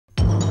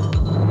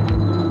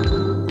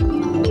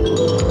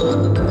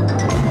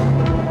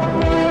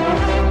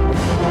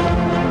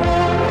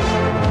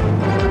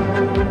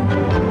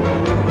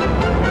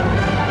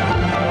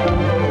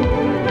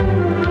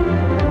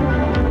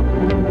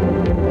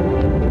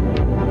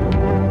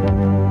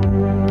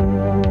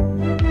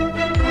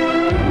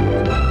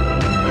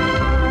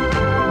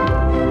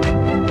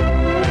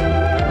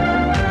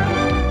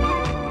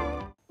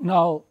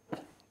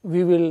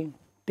we will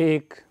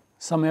take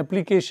some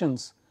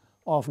applications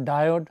of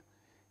diode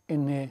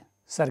in a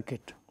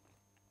circuit.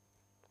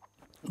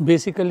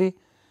 Basically,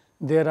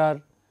 there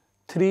are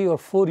 3 or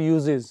 4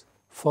 uses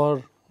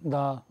for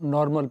the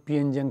normal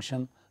p-n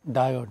junction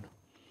diode.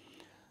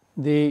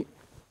 The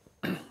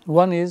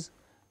one is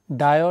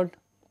diode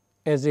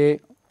as a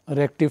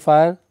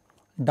rectifier,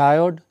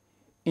 diode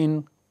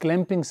in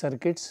clamping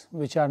circuits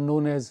which are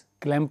known as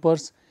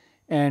clampers,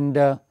 and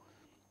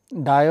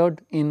diode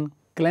in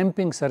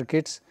clamping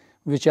circuits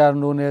which are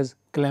known as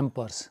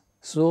clampers.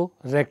 So,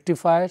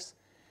 rectifiers,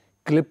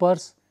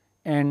 clippers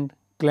and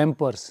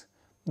clampers,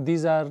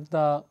 these are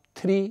the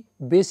 3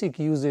 basic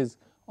uses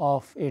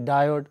of a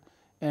diode,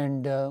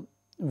 and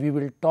we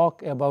will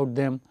talk about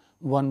them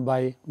one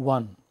by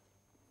one.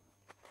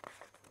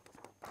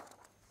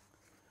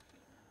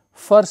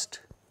 First,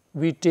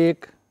 we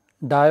take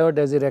diode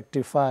as a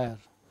rectifier.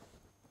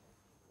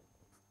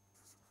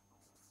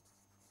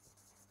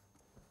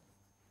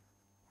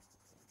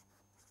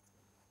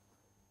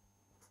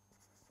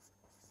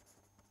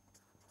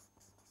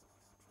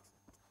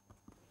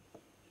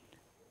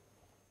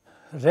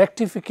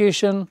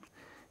 Rectification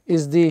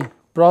is the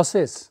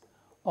process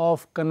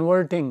of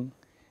converting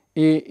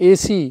a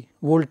AC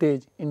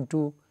voltage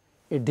into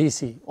a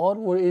DC,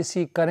 or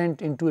AC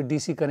current into a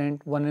DC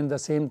current, one and the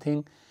same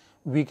thing.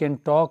 We can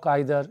talk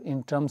either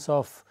in terms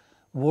of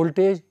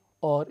voltage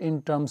or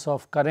in terms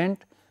of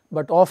current,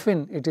 but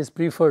often it is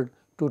preferred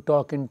to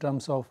talk in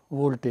terms of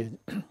voltage.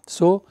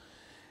 So,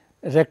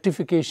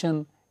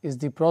 rectification is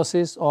the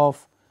process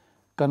of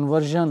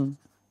conversion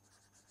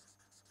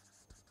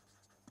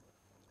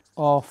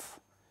of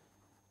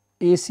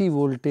AC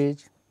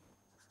voltage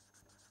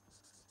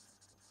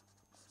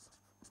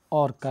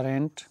or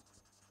current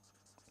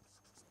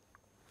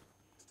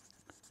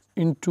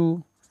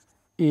into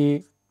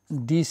a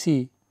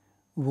DC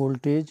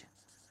voltage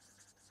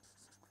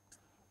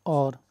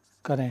or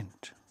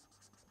current.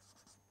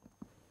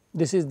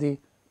 This is the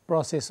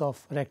process of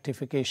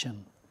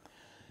rectification.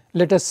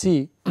 Let us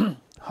see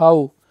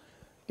how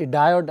a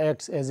diode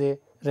acts as a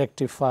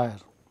rectifier.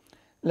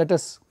 Let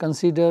us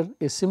consider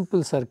a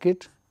simple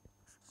circuit.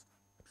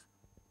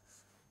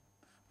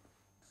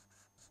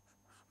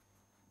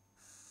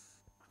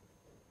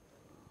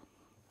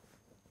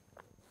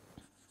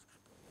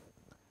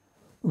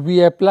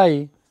 We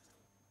apply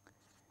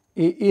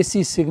a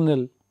AC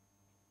signal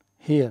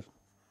here.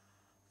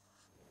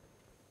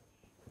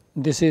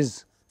 This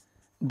is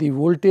the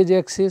voltage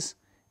axis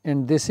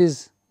and this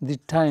is the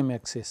time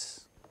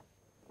axis.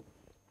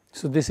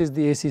 So, this is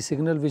the AC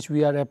signal which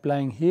we are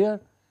applying here,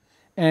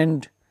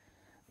 and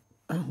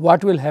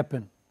what will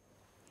happen?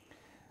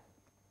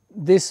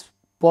 This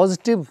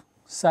positive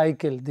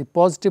cycle, the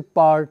positive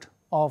part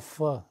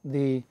of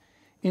the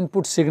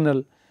input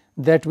signal,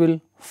 that will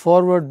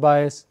forward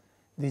bias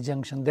the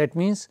junction. That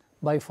means,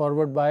 by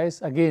forward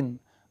bias, again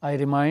I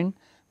remind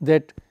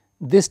that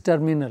this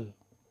terminal,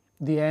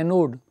 the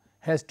anode,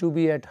 has to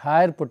be at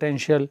higher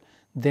potential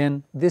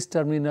than this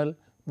terminal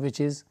which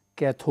is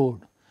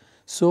cathode.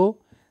 So,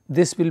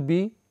 this will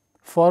be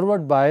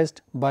forward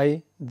biased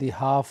by the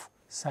half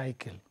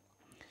cycle.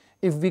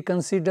 If we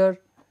consider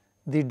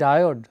the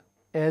diode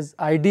as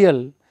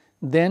ideal,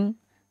 then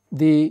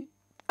the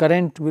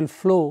current will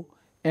flow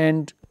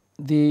and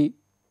the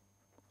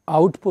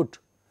output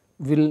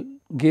will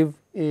give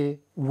a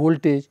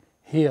voltage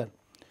here.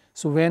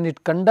 So, when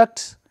it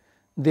conducts,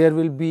 there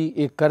will be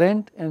a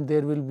current and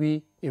there will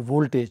be a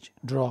voltage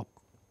drop.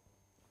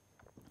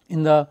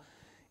 In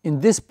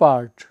this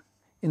part,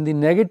 in the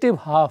negative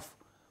half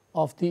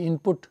of the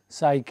input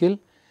cycle,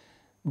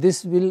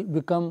 this will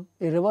become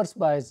a reverse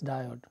bias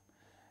diode,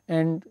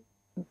 and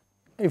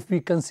if we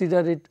consider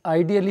it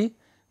ideally,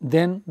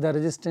 then the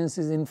resistance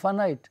is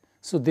infinite.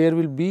 So, there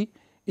will be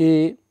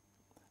a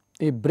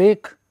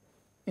break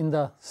in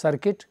the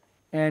circuit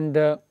and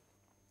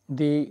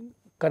the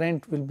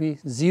current will be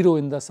 0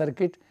 in the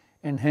circuit,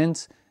 and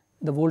hence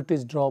the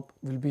voltage drop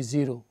will be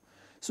 0.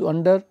 So,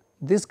 under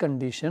this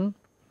condition,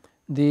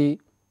 the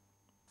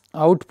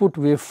output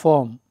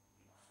waveform,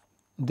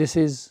 this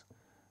is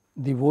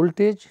the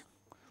voltage,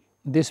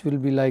 this will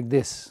be like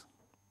this.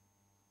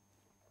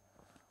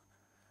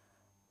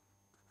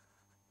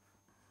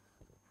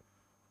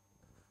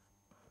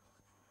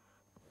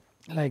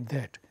 Like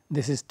that.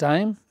 This is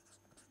time,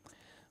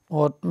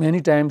 or many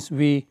times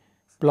we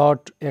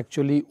plot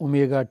actually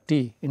omega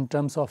t in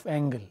terms of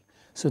angle.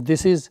 So,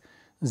 this is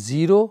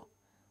 0,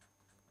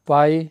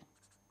 pi,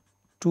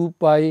 2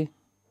 pi,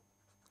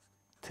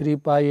 3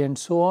 pi and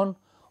so on,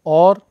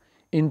 or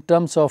in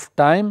terms of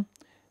time,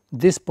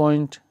 this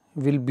point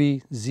will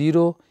be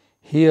 0,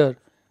 here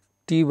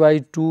t by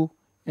 2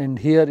 and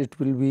here it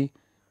will be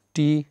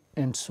t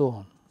and so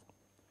on.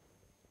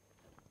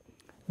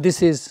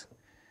 This is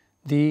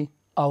the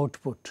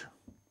output.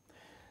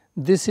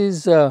 This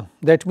is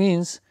that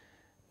means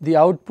the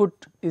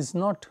output is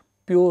not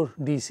pure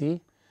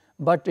DC,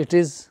 but it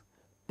is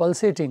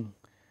pulsating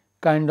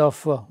kind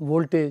of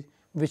voltage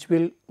which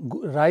will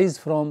rise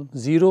from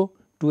 0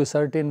 to a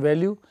certain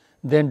value,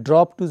 then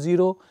drop to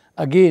 0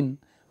 again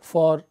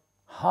for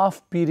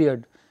half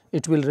period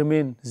it will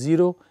remain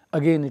 0,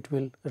 again it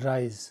will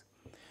rise.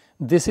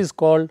 This is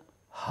called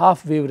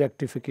half wave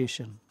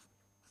rectification,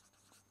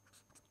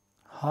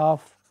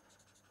 half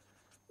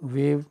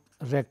wave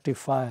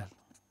rectifier.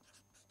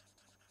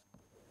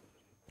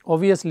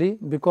 Obviously,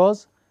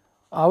 because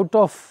out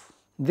of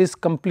this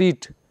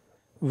complete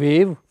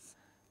wave,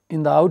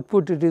 in the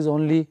output it is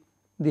only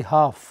the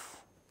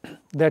half,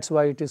 that is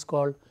why it is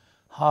called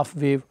half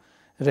wave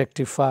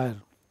rectifier.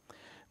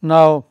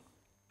 Now,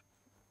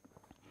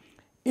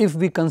 if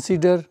we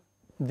consider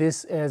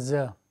this as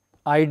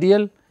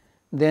ideal,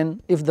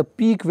 then if the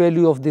peak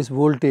value of this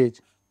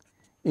voltage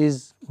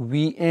is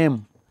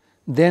Vm,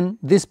 then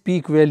this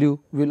peak value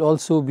will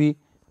also be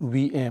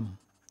Vm.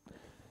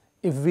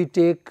 If we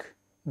take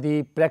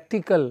the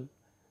practical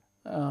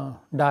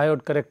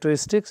diode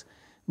characteristics,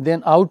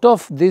 then out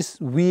of this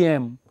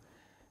Vm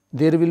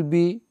there will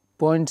be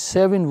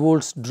 0.7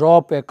 volts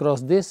drop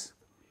across this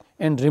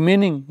and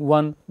remaining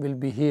one will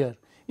be here.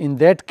 In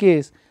that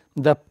case,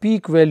 the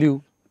peak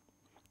value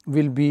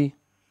will be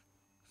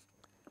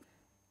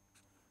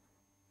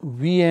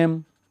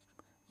Vm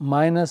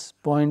minus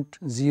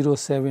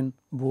 0.07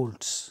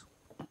 volts.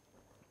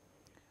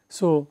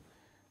 So,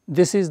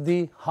 this is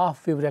the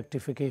half wave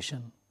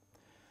rectification.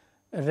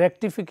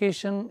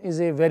 Rectification is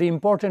a very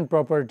important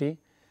property.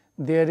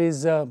 There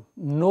is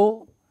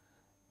no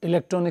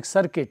electronic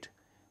circuit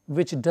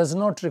which does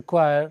not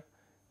require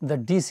the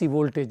DC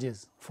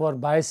voltages for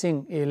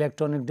biasing a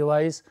electronic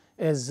device,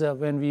 as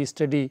when we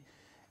study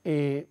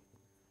a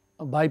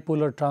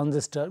bipolar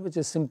transistor, which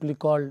is simply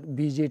called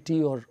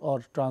BJT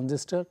or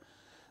transistor,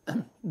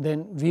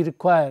 then we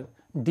require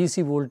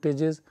DC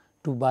voltages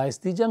to bias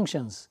the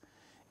junctions.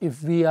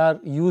 If we are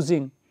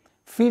using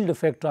field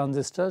effect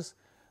transistors,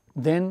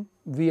 then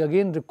we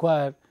again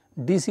require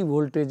DC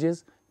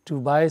voltages to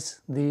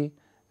bias the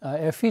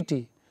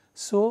FET.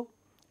 So,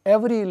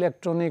 every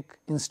electronic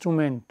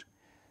instrument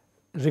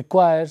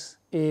requires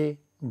a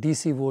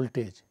DC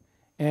voltage,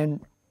 and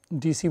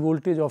DC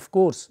voltage of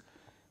course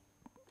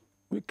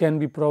can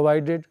be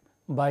provided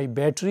by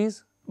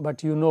batteries,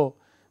 but you know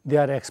they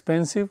are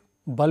expensive,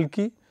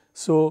 bulky.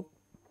 So,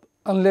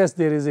 unless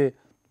there is a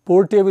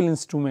portable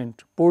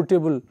instrument,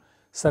 portable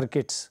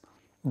circuits,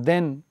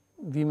 then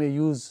we may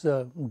use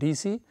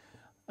DC.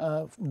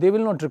 They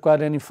will not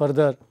require any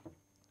further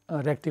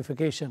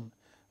rectification,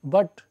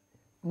 but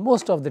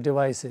most of the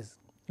devices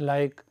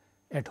like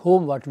at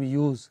home what we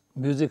use,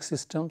 music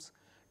systems,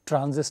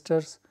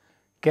 transistors,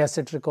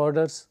 cassette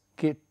recorders,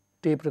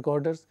 tape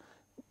recorders,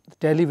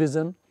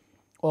 television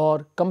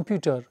or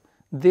computer,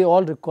 they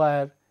all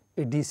require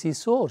a DC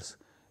source,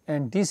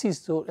 and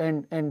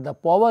and the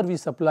power we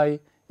supply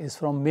is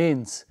from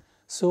mains.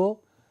 So,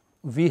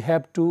 we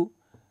have to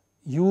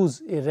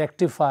use a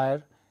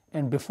rectifier,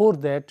 and before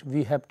that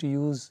we have to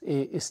use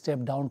a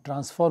step down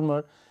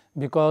transformer,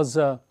 because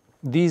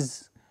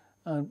these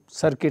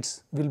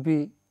circuits will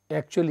be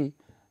actually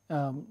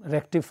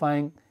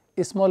rectifying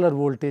smaller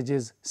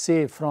voltages,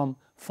 say from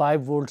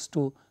 5 volts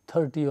to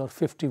 30 or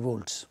 50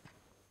 volts.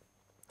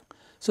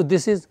 So,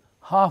 this is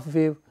half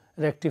wave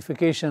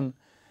rectification,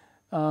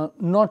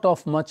 not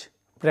of much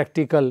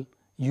practical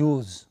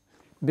use,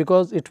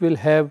 because it will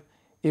have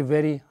a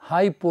very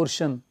high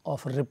portion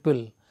of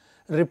ripple.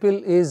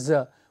 Ripple is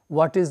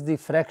what is the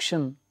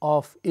fraction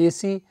of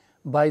AC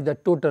by the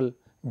total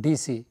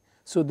DC.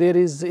 So, there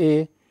is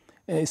a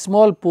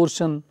small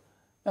portion,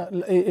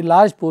 a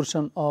large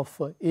portion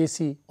of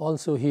AC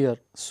also here.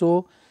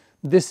 So,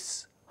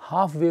 this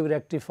half wave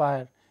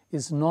rectifier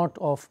is not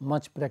of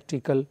much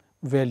practical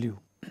value.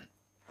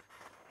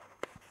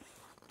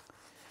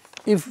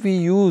 If we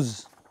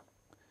use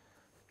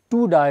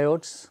 2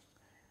 diodes,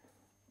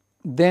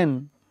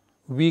 then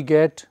we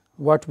get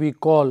what we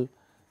call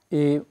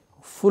a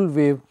full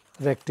wave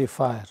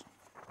rectifier.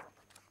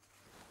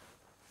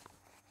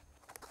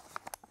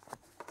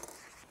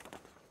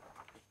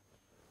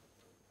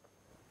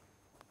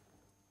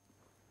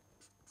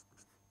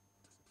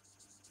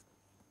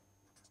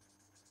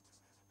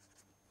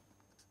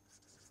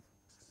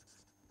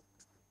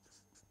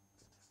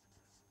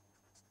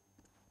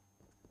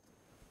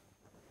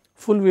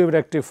 Full wave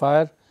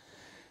rectifier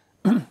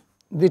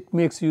it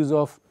makes use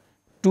of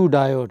 2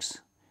 diodes.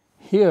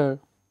 Here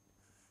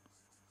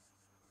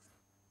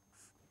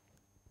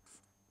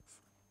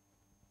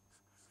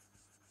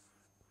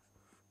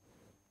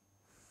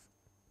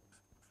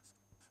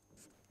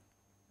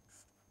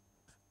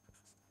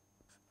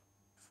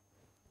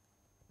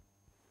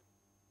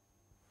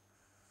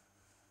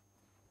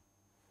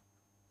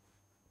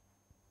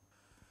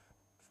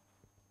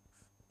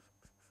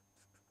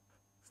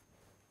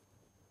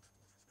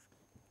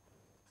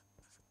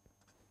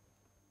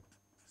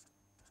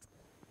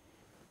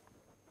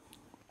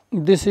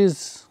this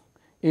is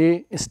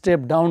a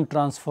step down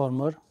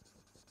transformer.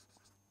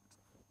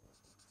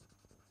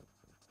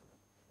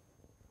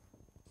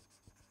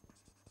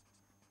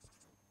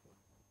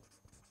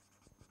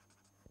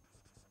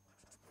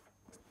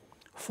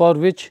 For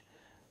which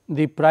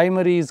the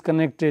primary is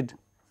connected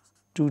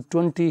to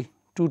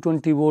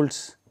 220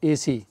 volts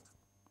AC,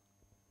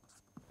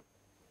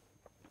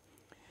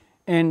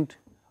 and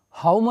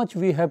how much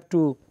we have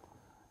to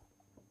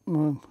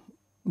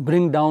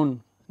bring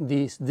down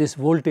this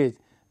voltage,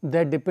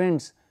 that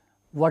depends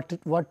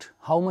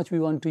how much we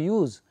want to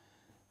use.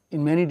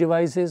 In many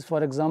devices,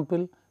 for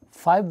example,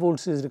 5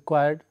 volts is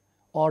required,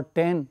 or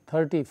 10,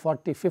 30,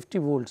 40, 50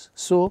 volts.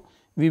 So,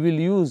 we will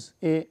use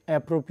a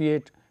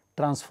appropriate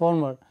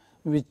transformer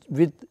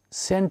with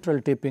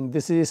central taping.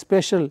 This is a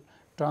special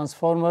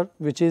transformer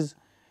which is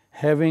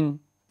having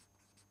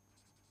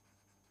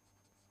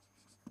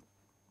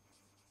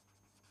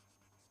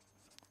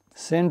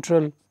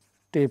central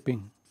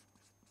taping.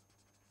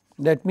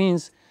 That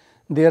means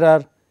there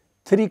are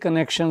 3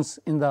 connections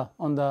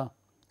on the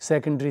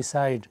secondary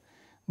side.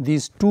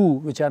 These 2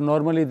 which are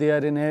normally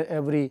there in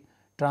every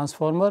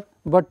transformer,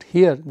 but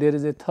here there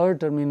is a third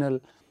terminal,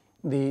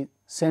 the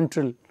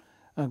central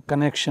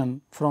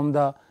connection from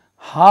the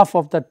half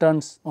of the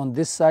turns on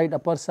this side,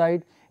 upper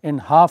side,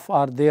 and half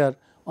are there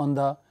on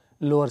the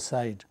lower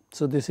side.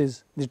 So, this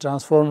is the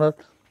transformer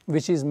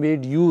which is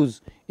made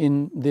use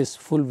in this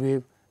full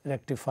wave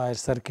rectifier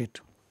circuit.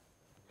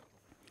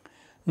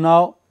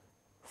 Now,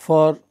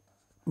 for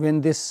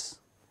when this,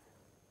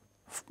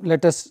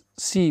 let us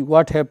see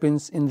what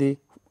happens in the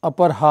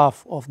upper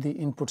half of the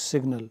input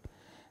signal.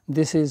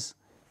 This is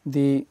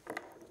the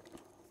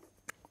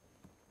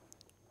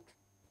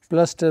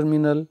plus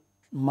terminal,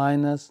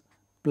 minus,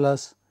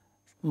 plus,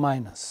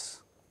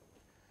 minus.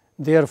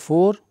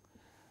 Therefore,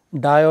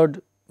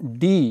 diode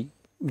D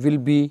will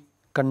be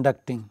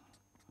conducting,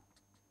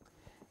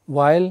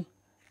 while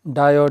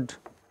diode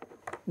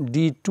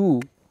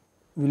D2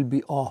 will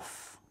be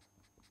off.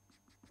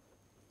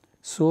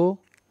 So,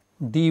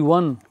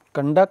 D1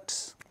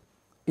 conducts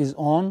is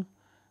on,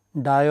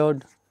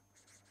 diode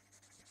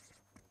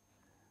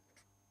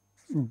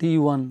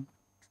D1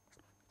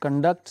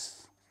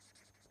 conducts,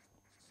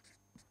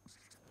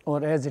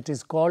 or as it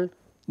is called,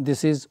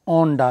 this is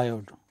on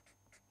diode,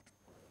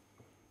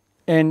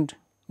 and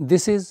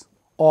this is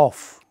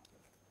off.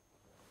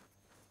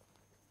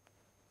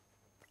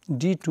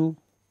 D2,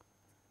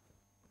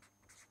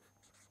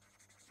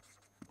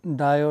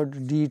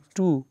 diode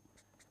D2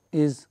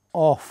 is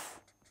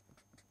off,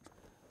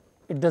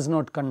 it does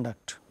not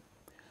conduct.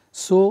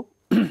 So,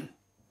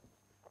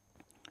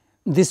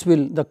 this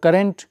will, the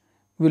current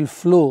will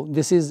flow,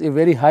 this is a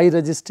very high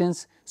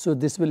resistance. So,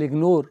 this will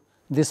ignore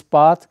this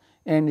path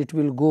and it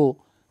will go,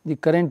 the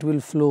current will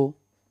flow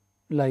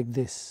like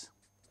this.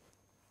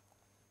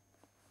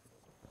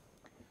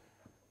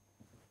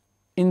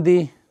 In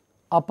the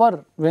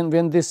upper,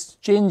 when this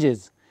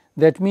changes,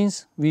 that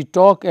means we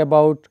talk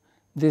about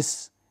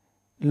this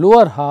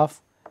lower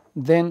half,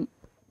 then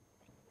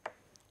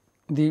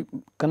the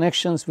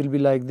connections will be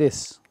like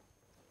this.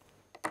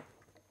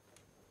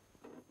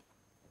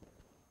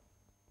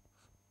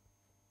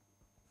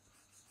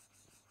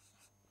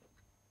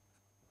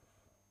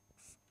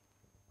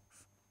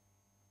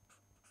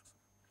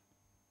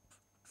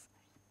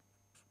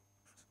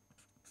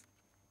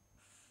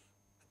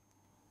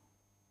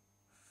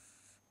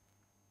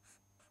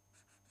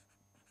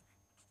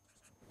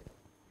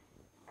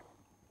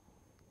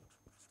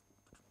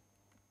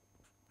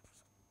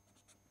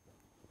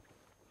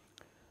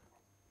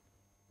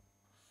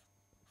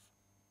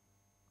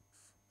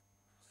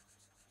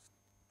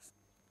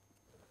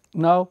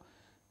 Now,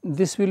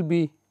 this will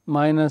be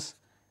minus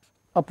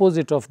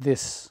opposite of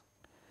this.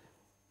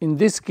 In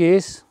this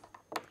case,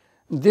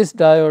 this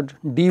diode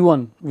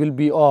D1 will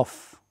be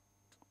off,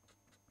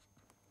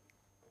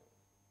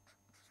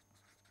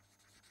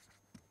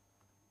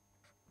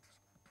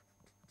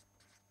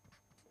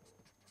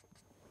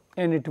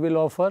 and it will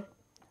offer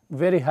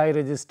very high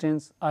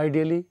resistance,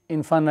 ideally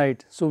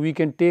infinite. So, we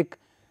can take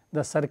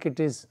the circuit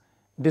is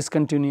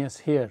discontinuous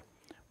here,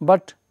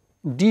 but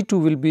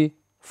D2 will be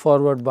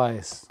forward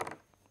bias.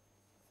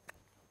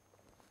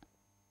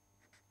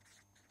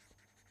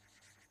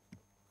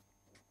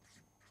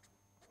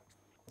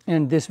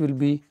 And this will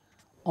be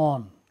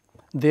on.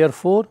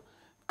 Therefore,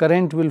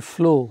 current will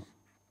flow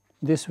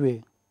this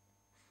way.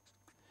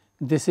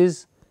 This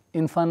is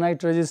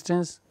infinite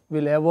resistance,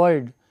 will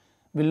avoid,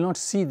 will not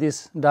see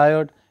this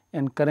diode,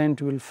 and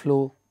current will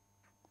flow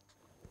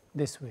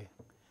this way.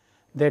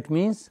 That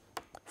means,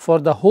 for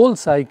the whole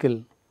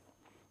cycle,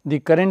 the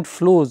current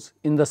flows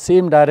in the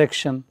same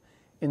direction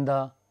in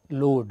the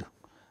load.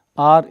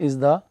 R is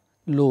the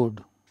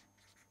load.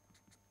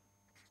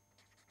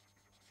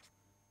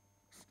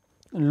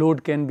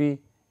 Load can be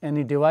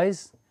any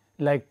device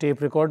like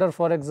tape recorder,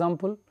 for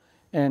example,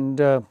 and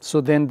so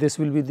then this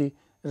will be the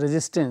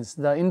resistance,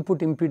 the input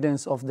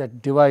impedance of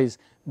that device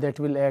that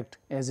will act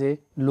as a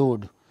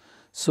load.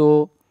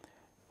 So,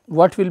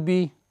 what will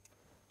be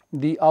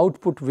the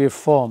output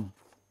waveform?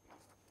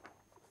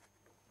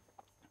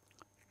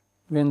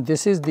 When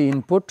this is the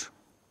input,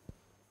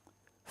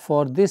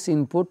 for this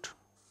input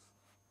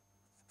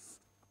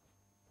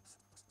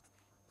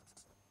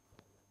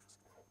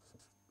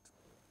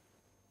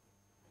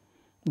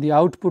the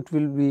output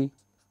will be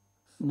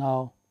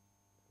now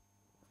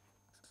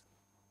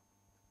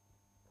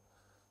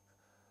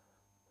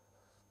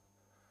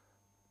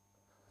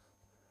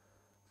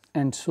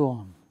and and so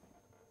on.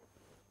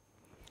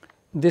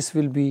 This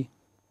will be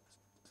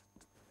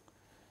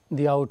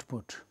the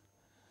output.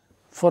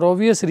 For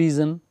obvious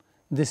reason,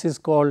 this is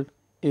called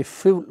a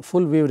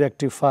full wave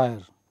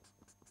rectifier.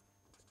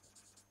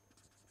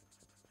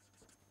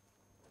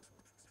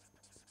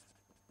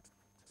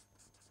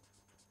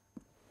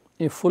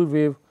 A full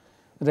wave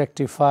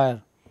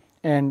rectifier,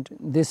 and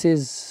this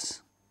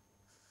is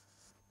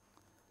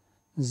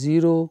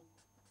 0,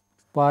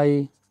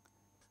 pi,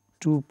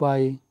 2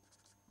 pi,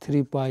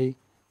 3 pi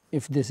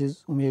if this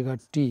is omega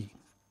t,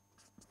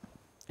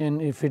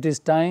 and if it is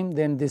time,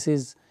 then this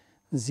is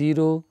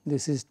 0,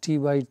 this is t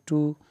by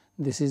 2,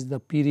 this is the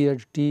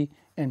period t,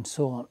 and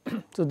so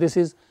on. So, this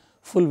is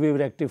full wave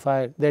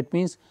rectifier, that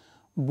means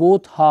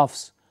both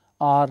halves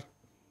are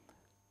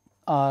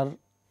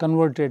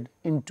converted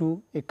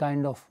into a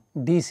kind of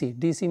DC.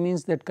 DC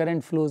means that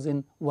current flows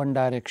in one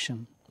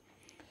direction,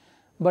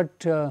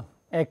 but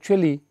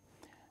actually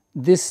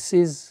this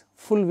is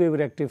full wave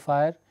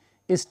rectifier.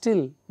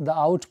 Still the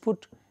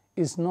output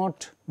is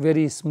not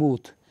very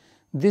smooth.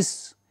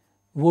 This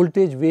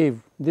voltage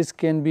wave, this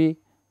can be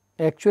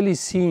actually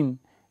seen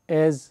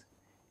as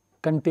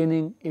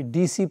containing a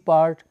DC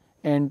part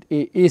and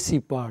a AC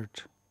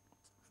part.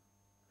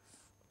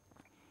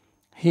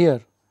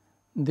 Here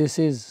this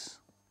is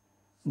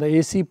the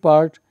AC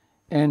part,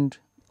 and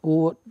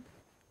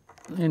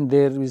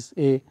there is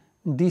a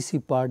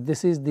DC part.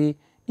 This is the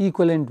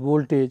equivalent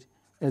voltage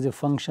as a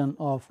function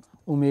of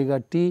omega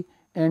t,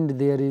 and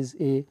there is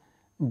a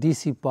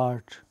DC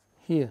part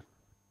here,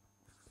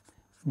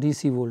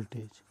 DC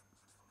voltage,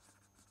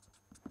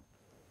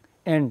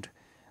 and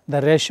the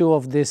ratio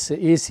of this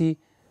AC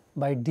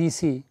by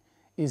DC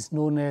is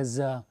known as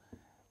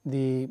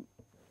the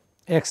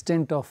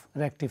extent of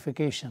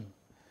rectification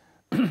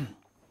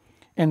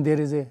and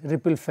there is a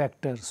ripple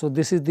factor. So,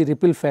 this is the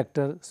ripple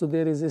factor. So,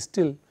 there is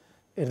still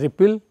a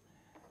ripple,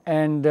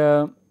 and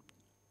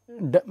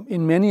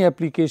in many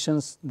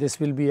applications this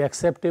will be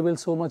acceptable,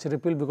 so much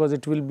ripple, because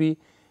it will be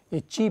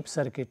a cheap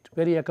circuit,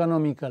 very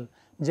economical,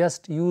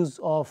 just use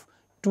of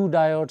 2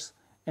 diodes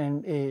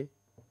and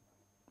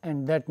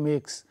that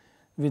makes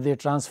with a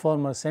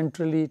transformer,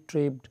 centrally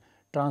trapped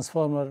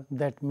transformer,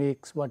 that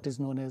makes what is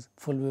known as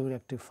full wave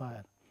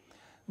rectifier.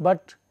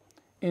 But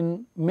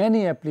in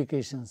many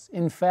applications,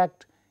 in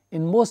fact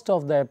in most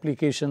of the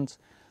applications,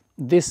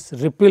 this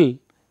ripple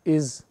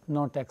is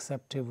not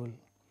acceptable.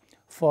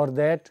 For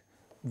that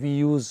we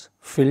use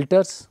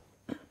filters.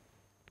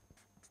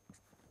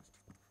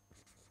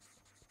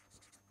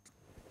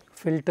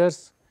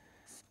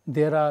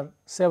 There are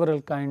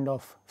several kind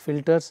of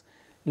filters,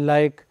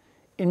 like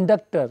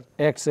inductor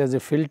acts as a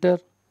filter,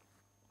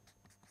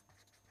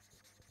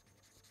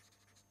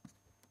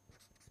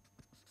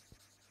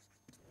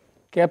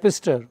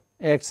 capacitor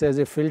acts as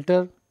a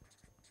filter,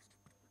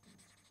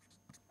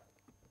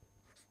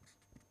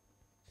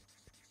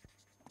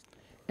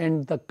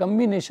 and the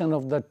combination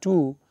of the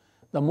two,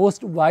 the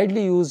most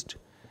widely used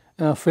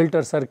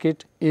filter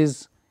circuit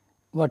is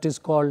what is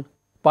called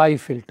pi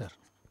filter.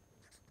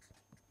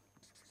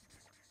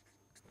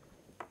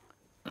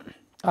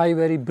 I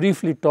very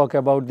briefly talk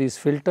about these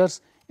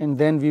filters, and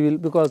then we will,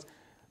 because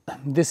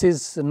this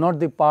is not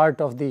the part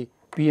of the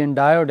PN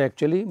diode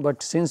actually,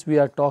 but since we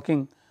are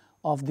talking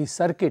of the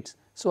circuits,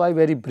 so I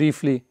very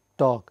briefly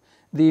talk.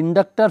 The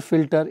inductor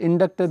filter,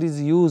 inductor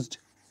is used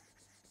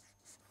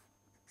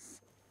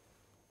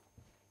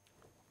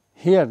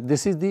here.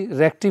 This is the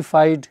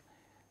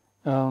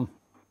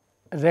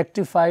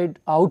rectified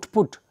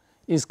output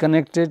is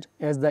connected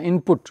as the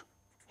input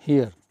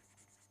here.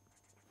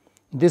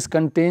 This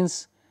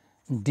contains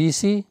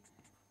DC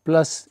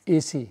plus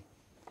AC.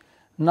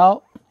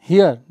 Now,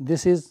 here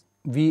this is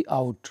V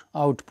out,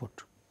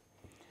 output.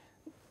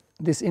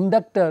 This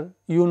inductor,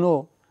 you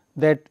know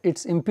that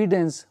its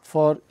impedance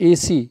for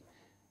AC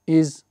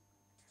is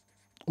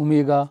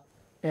omega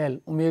L.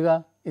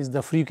 Omega is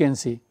the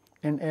frequency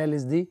and L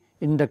is the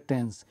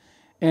inductance,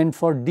 and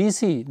for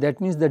DC, that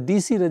means the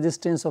DC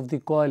resistance of the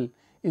coil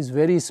is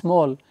very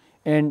small,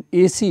 and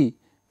AC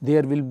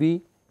there will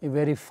be a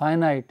very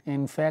finite,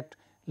 in fact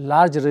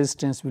large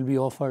resistance will be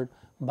offered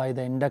by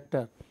the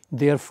inductor.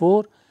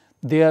 Therefore,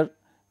 there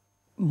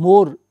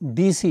more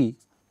DC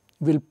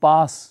will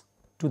pass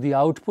to the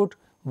output,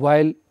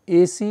 while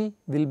AC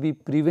will be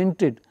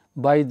prevented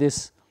by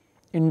this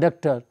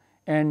inductor,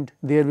 and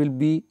there will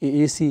be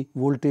a AC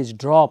voltage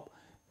drop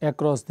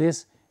across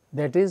this,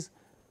 that is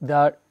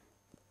the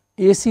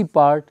AC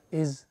part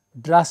is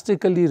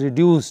drastically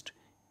reduced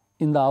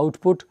in the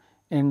output,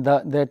 and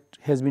that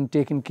has been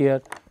taken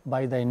care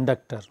by the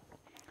inductor.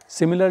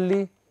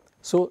 Similarly,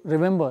 so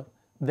remember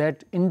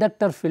that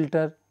inductor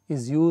filter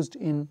is used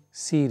in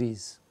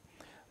series,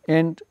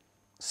 and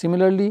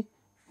similarly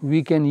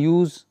we can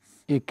use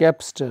a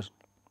capacitor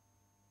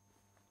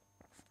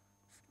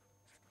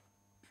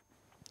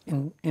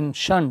in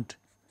shunt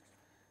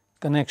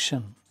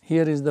connection.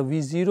 Here is the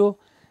V0,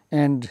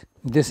 and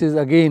this is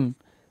again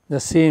the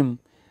same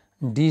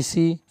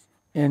DC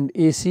and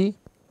AC.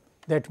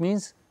 That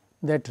means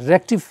that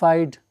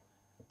rectified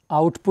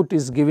output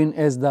is given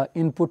as the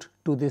input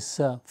to this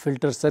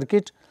filter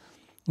circuit.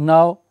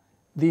 Now,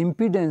 the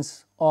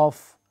impedance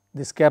of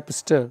this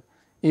capacitor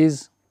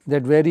is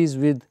that varies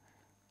with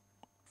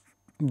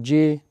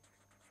j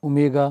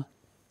omega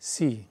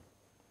c.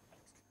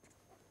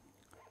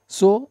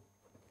 So,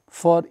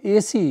 for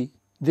AC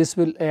this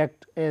will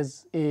act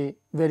as a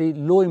very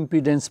low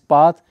impedance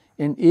path,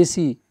 and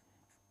AC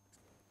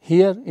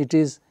here it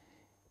is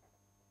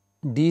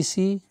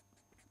DC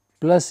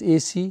plus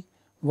AC,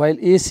 while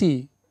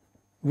AC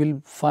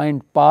will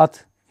find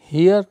path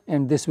here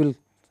and this will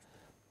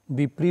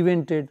be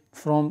prevented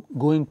from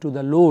going to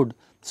the load.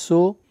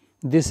 So,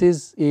 this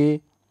is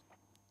a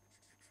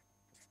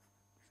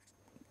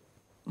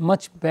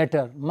much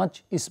better,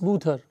 much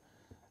smoother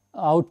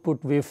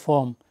output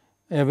waveform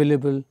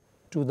available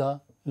to the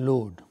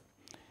load.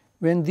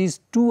 When these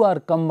two are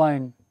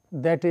combined,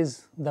 that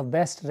is the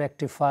best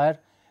rectifier,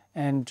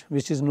 and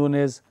which is known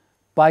as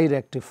pi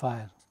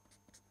rectifier,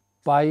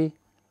 pi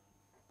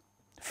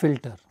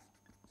filter,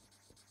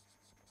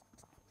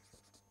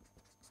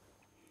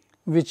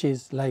 which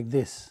is like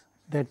this,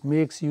 that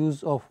makes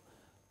use of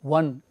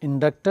one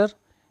inductor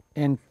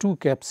and two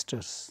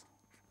capacitors.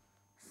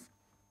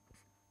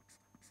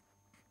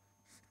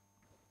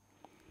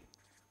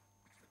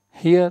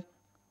 Here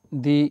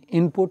the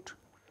input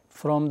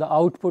from the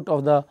output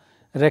of the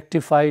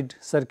rectifier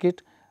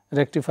circuit,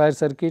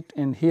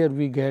 and here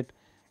we get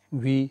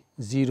V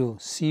 0,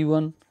 C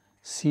 1,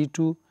 C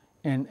 2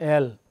 and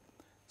L.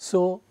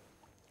 So,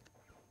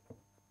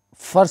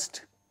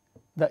 first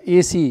the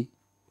AC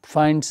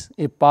finds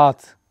a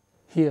path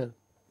here,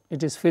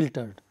 it is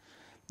filtered,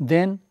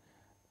 then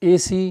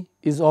AC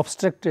is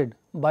obstructed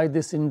by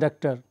this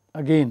inductor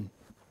again,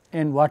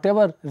 and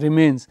whatever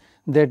remains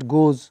that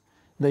goes,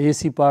 the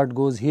AC part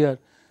goes here.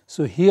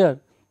 So, here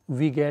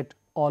we get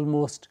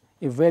almost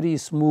a very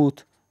smooth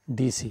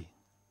DC.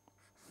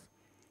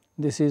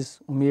 This is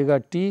omega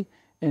t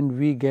and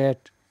we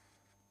get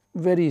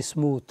very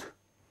smooth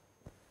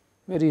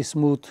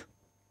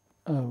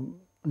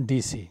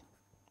DC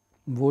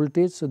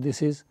voltage. So,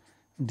 this is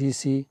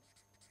DC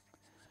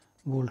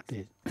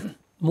voltage.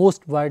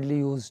 Most widely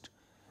used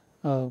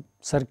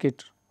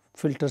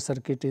filter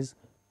circuit is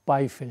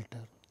pi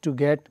filter to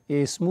get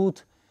a smooth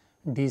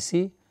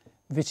DC,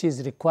 which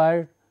is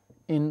required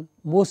in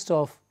most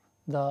of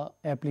the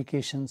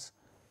applications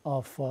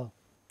of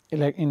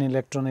in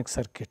electronic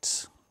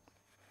circuits.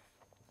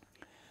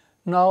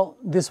 Now,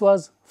 this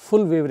was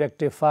full wave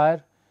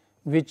rectifier,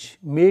 which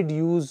made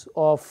use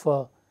of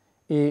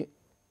a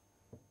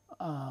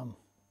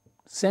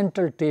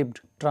central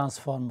taped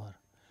transformer.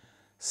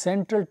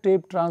 Central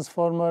taped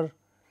transformer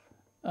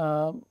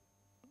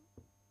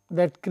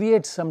that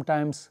creates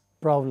sometimes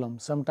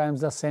problems.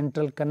 Sometimes the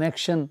central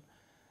connection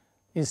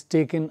is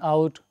taken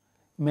out,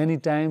 many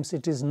times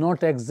it is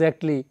not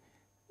exactly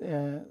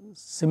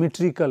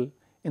symmetrical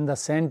in the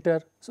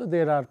center. So,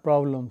 there are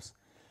problems.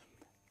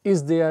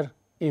 Is there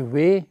a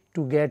way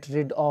to get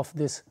rid of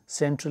this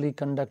centrally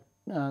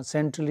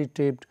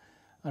taped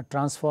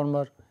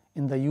transformer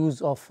in the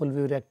use of full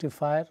wave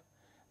rectifier?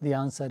 The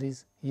answer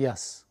is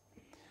yes,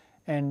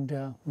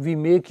 and we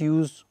make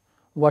use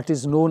what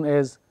is known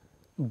as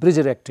bridge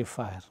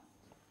rectifier.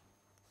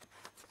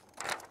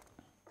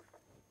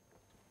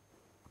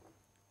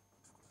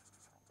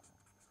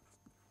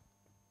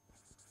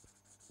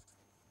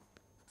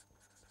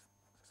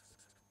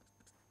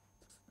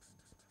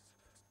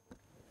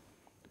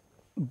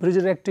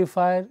 Bridge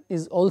rectifier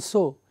is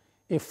also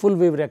a full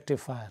wave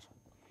rectifier,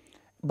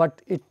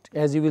 but it,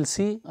 as you will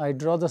see, I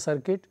draw the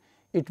circuit,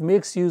 it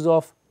makes use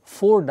of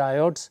 4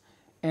 diodes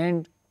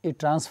and a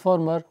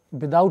transformer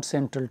without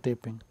central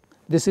taping.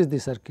 This is the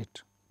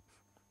circuit.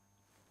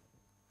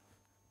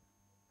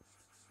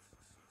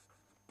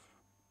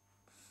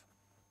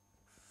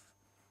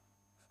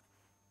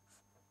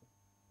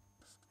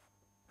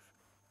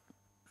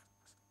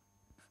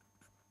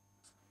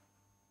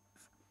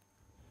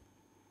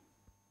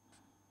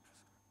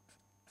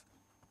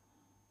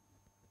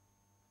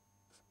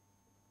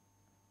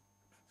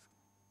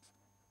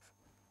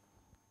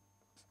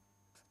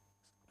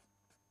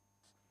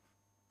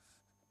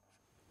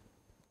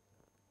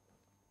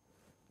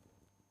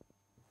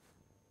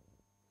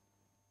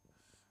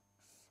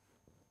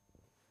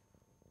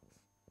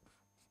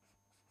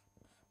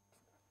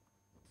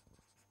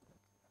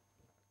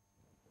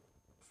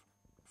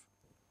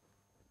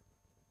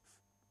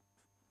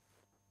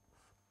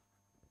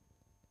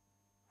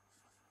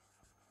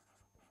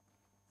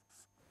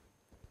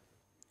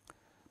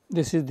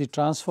 This is the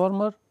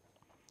transformer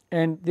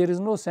and there is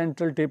no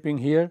central taping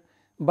here,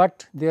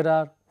 but there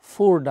are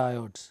 4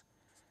 diodes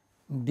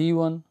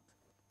D1,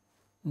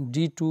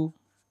 D2,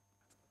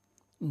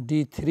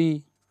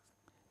 D3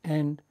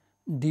 and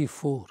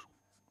D4.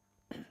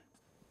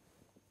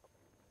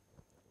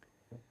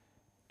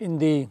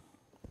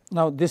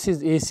 Now this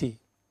is AC.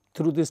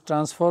 Through this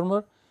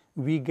transformer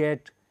we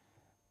get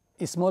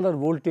a smaller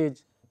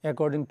voltage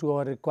according to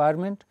our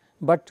requirement,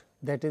 but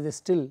that is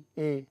still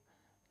a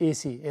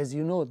AC. As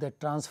you know, that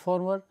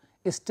transformer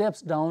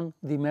steps down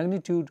the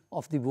magnitude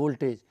of the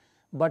voltage.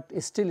 but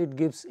still it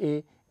gives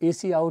a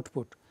AC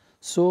output.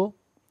 So,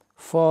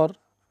 for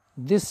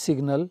this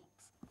signal,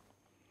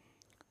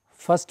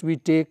 first we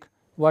take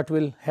what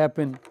will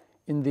happen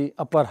in the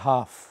upper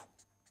half.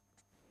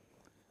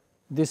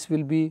 This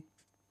will be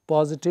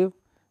positive,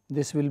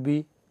 this will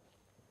be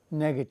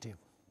negative.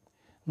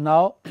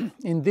 Now,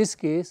 in this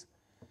case,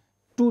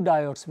 two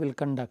diodes will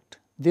conduct.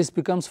 This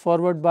becomes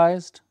forward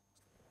biased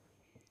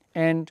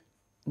and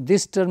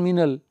this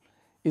terminal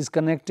is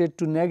connected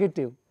to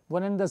negative,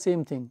 one and the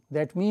same thing.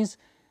 That means,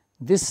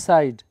 this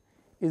side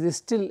is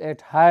still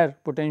at higher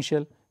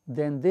potential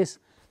than this.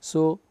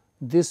 So,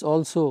 this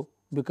also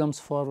becomes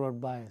forward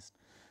biased.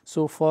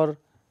 So, for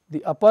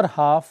the upper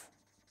half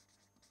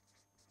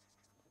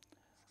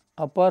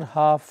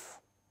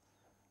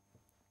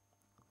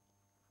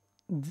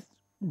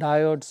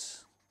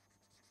diodes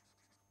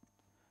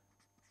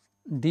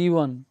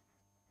D1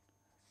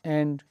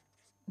 and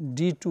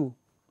D2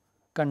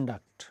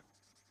 conduct.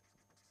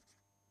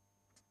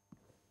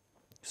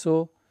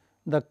 So,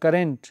 the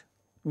current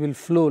will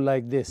flow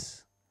like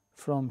this,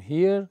 from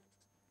here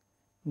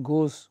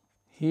goes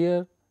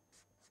here,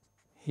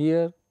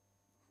 here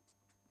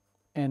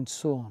and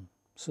so on.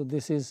 So,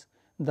 this is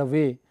the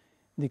way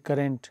the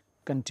current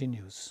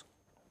continues,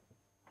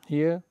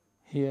 here,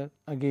 here,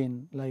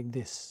 again like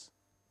this.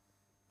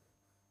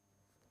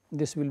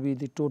 This will be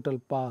the total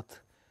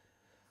path.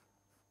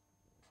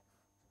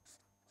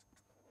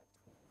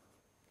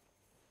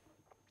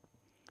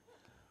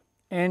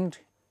 And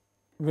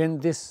when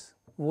this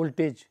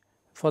voltage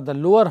for the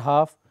lower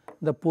half,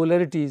 the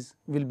polarities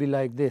will be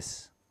like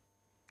this.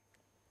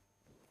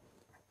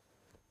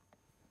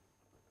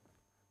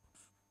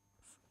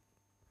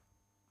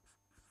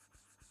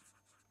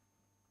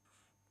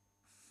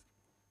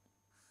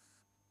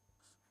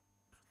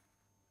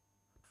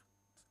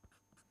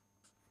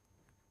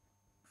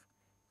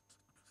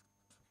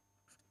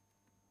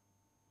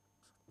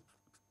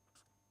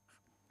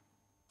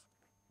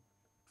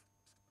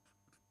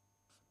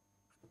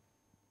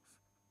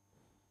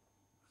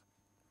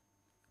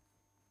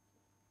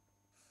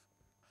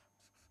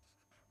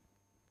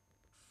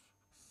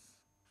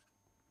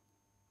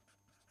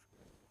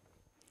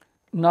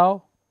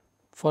 Now,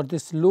 for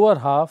this lower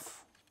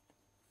half,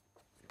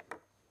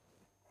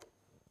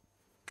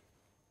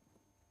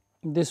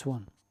 this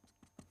one,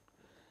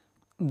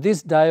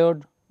 this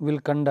diode will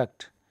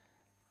conduct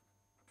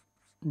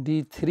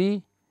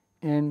D3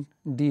 and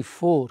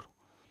D4.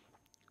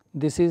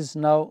 This is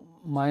now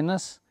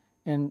minus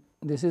and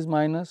this is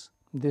minus,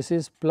 this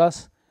is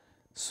plus.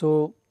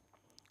 So,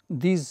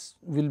 these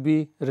will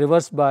be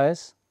reverse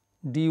bias,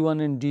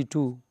 D1 and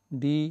D2,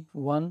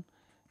 D1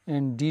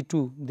 and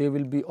D2 they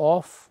will be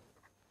off,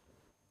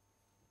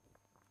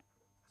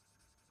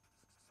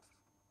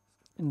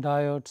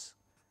 diodes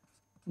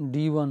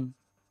D1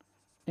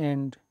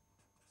 and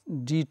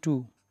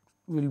D2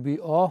 will be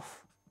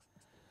off,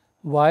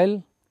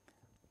 while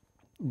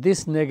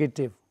this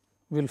negative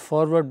will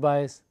forward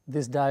bias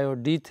this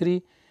diode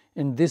D3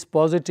 and this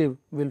positive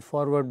will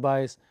forward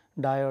bias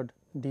diode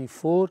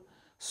D4.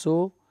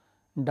 So,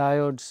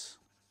 diodes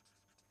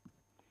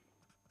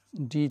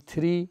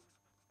D3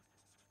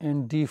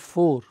 and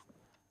D4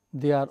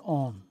 they are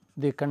on,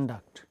 they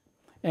conduct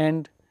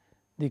and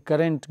the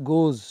current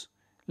goes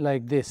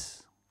like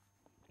this.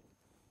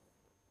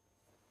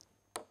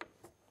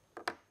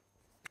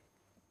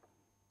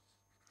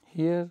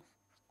 Here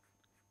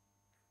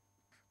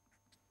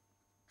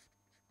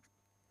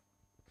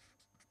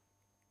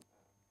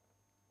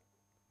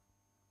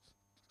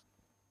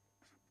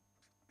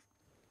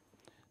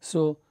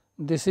so,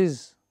 this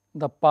is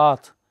the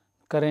path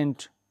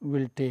current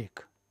will take.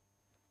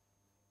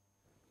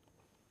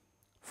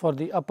 For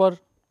the upper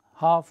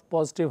half,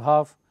 positive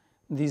half,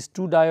 these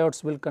two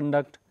diodes will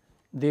conduct,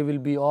 they will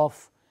be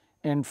off,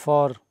 and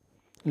for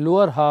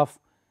lower half,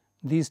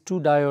 these two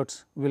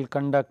diodes will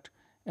conduct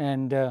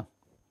and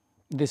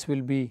this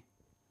will be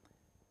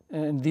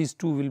these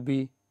two will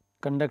be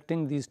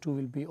conducting, these two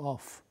will be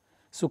off.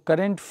 So,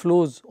 current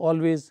flows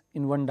always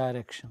in one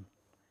direction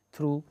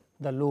through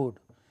the load,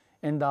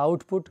 and the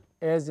output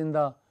as in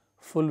the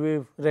full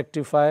wave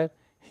rectifier,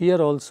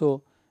 here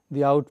also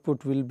the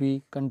output will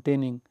be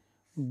containing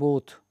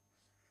both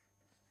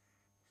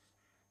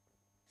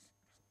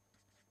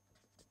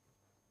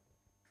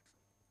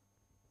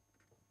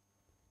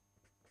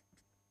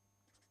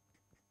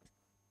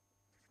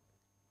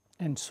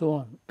and so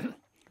on.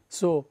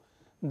 So,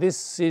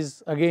 this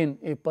is again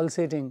a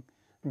pulsating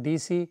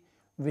DC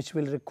which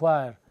will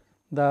require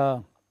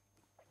the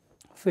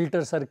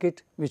filter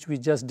circuit which we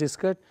just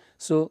discussed.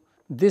 So,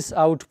 this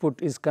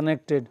output is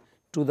connected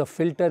to the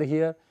filter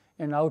here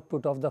and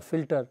output of the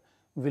filter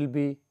will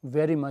be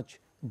very much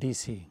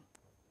DC.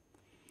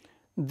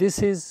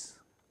 This is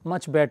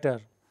much better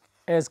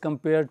as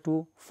compared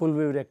to full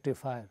wave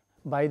rectifier.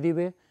 By the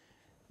way,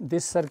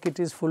 this circuit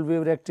is full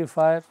wave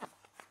rectifier.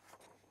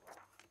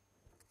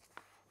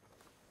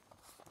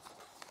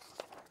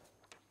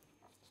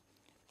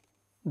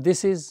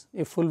 This is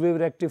a full wave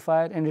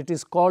rectifier and it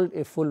is called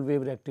a full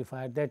wave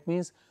rectifier. That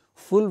means,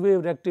 full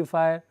wave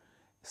rectifier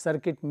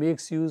circuit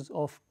makes use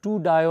of two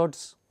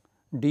diodes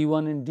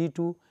D1 and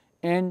D2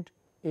 and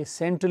a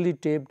centrally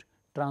taped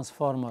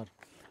transformer,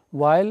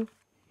 while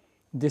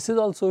this is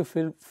also a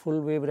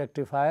full wave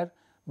rectifier,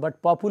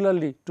 but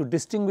popularly to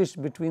distinguish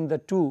between the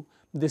two,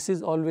 this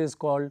is always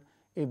called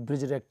a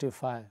bridge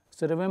rectifier.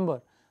 So,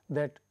 remember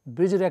that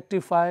bridge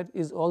rectifier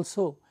is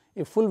also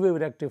a full wave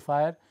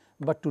rectifier,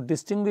 but to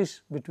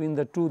distinguish between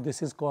the two,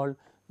 this is called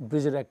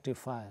bridge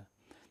rectifier.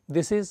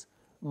 This is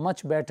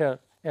much better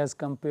as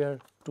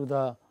compared to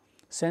the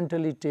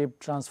centrally taped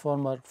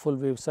transformer full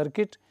wave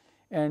circuit,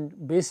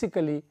 and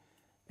basically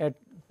at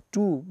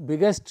two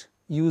biggest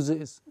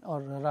uses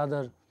or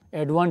rather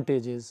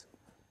advantages,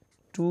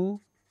 two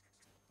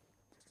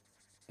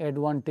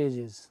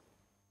advantages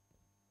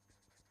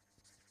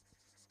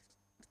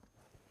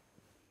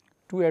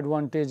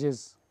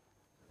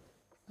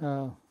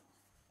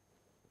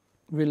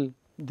will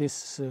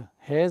this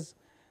has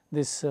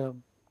this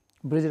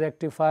bridge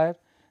rectifier.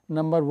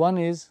 Number one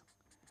is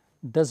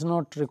does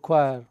not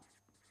require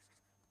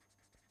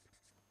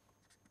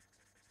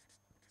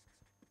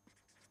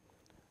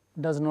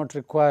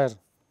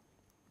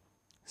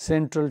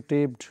central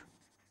taped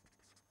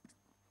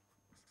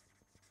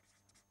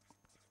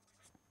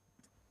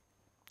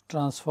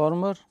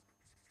transformer.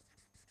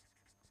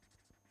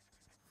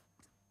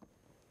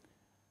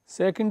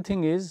 Second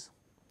thing is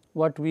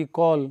what we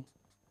call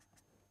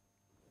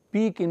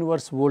peak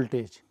inverse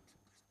voltage.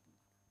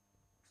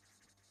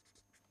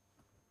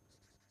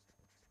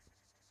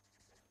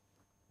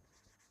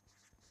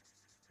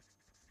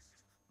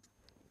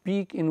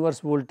 Peak inverse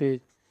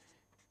voltage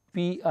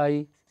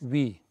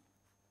PIV.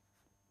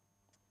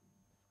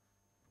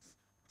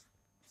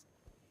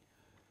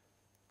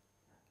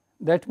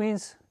 That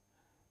means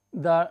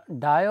the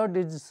diode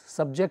is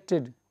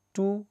subjected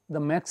to the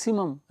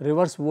maximum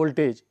reverse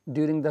voltage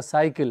during the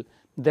cycle,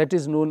 that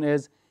is known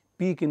as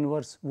peak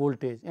inverse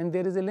voltage, and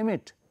there is a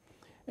limit,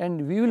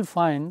 and we will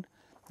find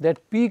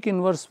that peak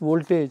inverse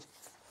voltage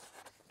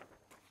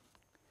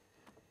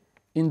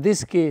in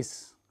this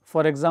case,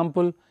 for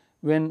example,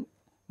 when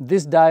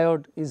this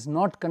diode is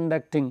not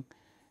conducting,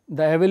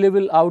 the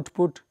available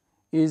output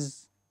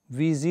is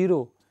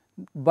V0,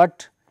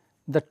 but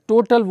the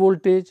total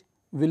voltage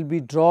will be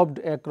dropped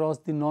across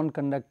the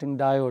non-conducting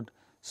diode.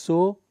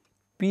 So,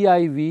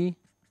 PIV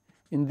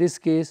in this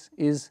case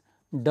is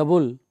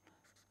double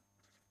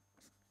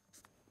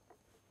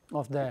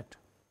of that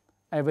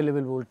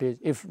available voltage.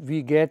 If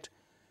we get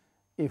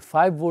a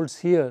 5 volts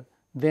here,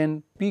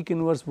 then peak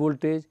inverse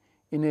voltage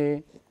in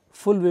a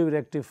full wave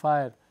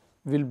rectifier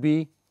will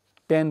be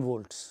 10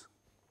 volts.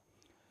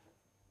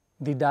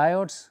 The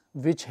diodes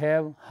which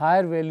have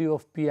higher value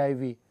of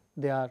PIV,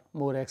 they are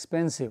more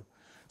expensive.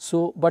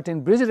 So, but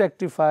in bridge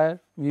rectifier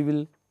we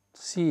will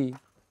see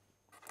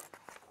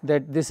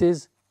that this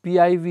is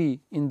PIV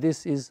in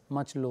this is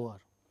much lower.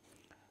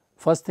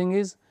 First thing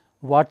is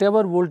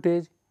whatever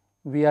voltage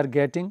we are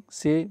getting,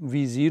 say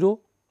V0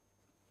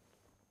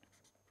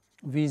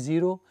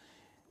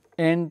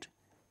 and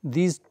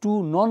these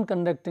two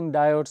non-conducting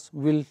diodes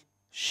will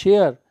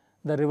share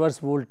the reverse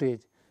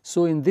voltage.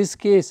 So, in this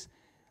case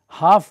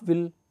half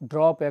will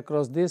drop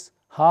across this,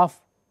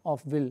 half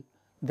of will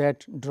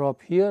that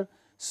drop here.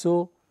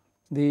 So,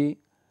 the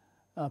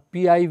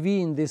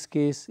PIV in this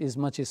case is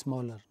much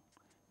smaller.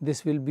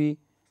 This will be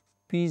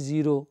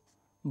P0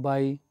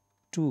 by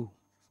 2,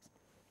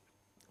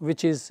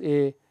 which is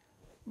a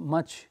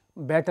much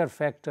better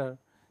factor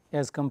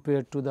as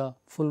compared to the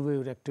full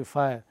wave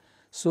rectifier.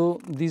 So,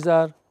 these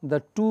are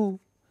the two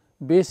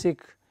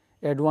basic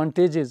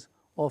advantages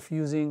of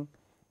using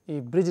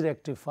a bridge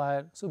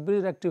rectifier. So,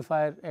 bridge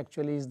rectifier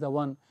actually is the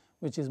one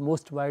which is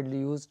most widely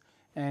used,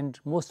 and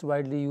most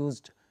widely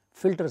used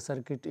filter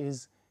circuit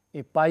is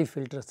a pi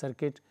filter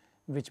circuit,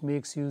 which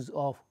makes use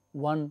of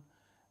one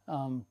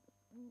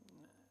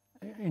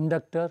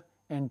inductor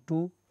and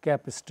two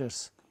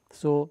capacitors.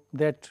 So,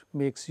 that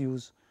makes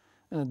use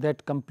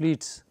that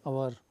completes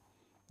our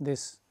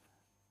this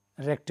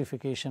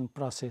rectification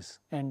process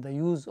and the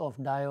use of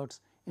diodes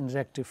in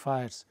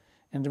rectifiers.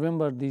 And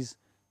remember, these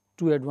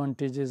two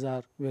advantages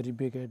are very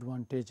big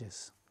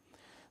advantages.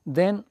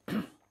 Then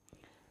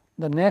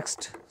the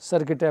next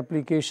circuit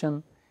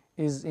application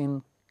is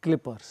in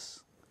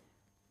clippers.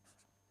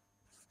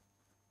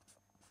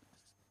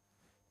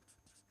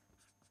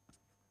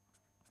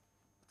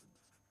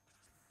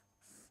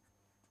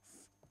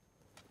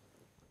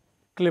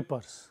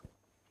 Clippers.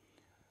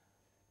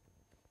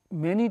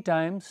 Many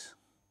times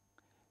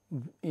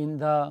in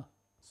the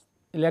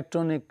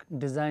electronic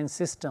design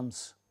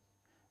systems,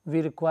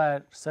 we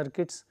require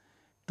circuits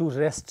to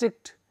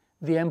restrict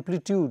the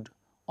amplitude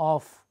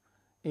of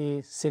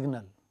a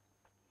signal.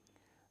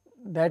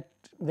 That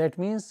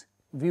means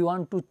we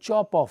want to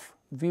chop off,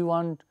 we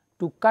want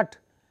to cut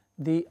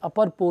the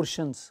upper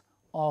portions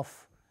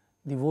of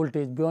the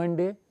voltage beyond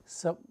a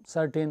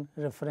certain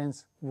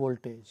reference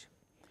voltage.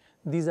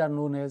 These are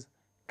known as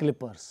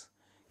clippers.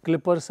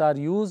 Clippers are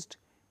used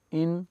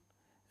in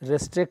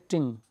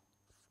restricting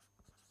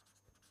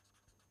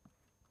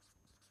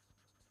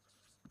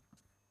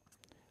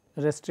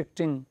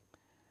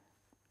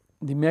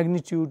the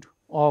magnitude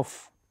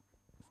of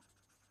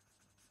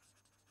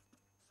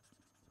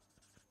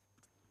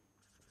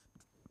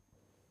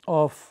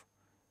a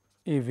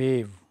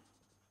wave,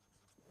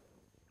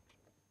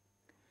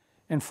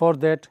 and for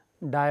that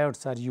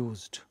diodes are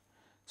used.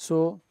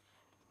 So,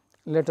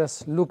 let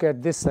us look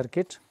at this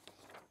circuit.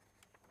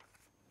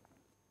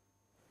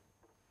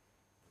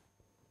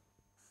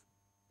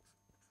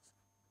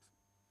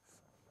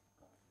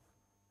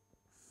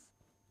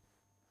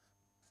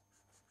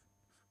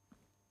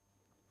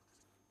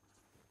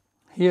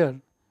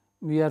 Here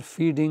we are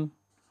feeding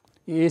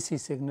AC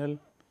signal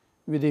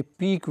with a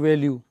peak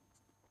value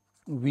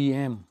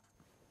Vm,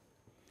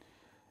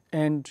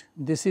 and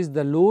this is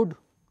the load.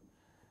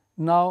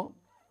 Now,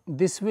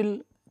 this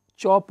will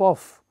chop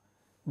off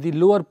the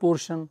lower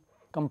portion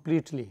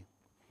completely.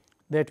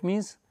 That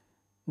means,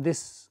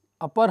 this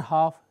upper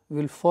half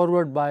will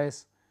forward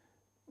bias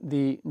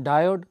the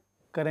diode,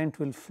 current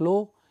will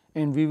flow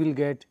and we will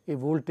get a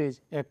voltage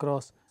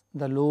across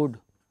the load,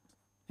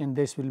 and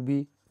this will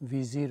be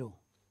V0.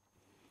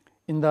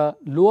 In the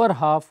lower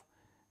half,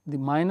 the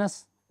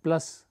minus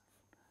plus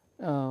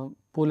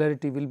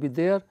polarity will be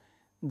there.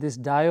 This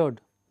diode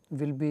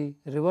will be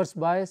reverse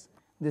bias,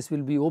 this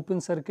will be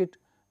open circuit,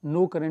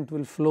 no current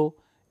will flow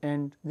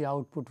and the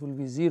output will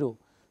be 0.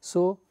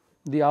 So,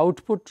 the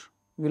output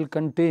will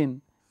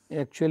contain,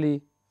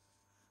 actually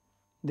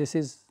this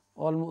is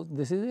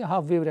a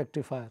half wave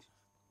rectifier,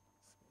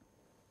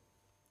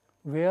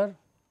 where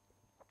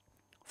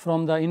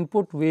from the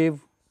input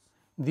wave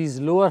these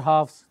lower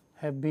halves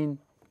have been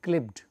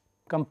clipped,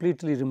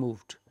 completely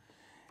removed,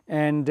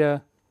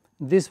 and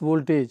this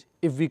voltage,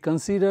 if we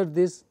consider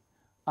this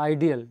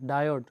ideal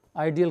diode,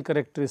 ideal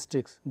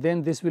characteristics,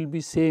 then this will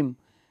be same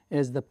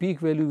as the peak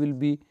value will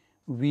be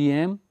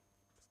Vm,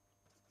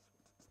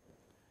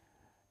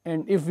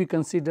 and if we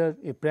consider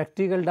a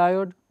practical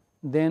diode,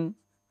 then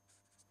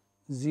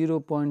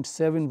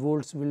 0.7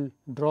 volts will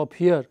drop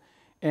here,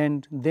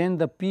 and then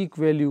the peak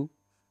value,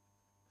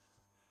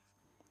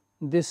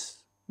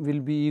 this will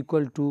be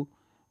equal to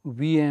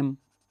Vm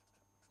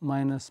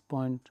minus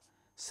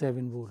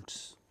 0.7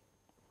 volts.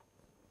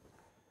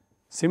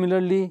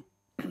 Similarly,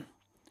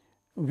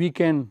 we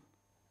can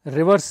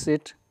reverse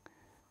it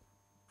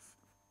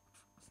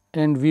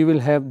and we will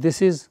have,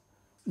 this is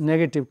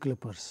negative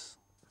clippers.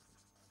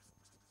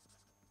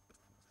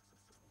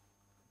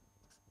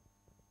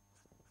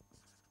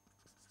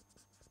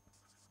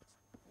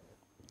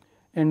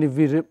 And if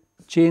we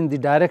change the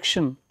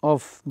direction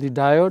of the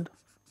diode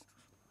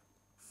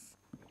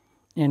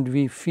and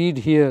we feed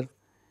here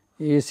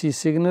AC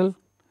signal,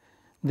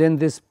 then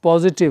this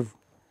positive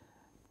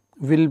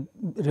will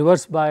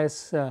reverse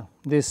bias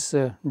this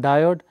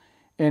diode,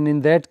 and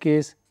in that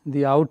case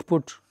the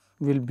output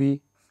will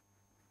be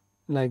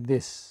like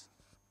this.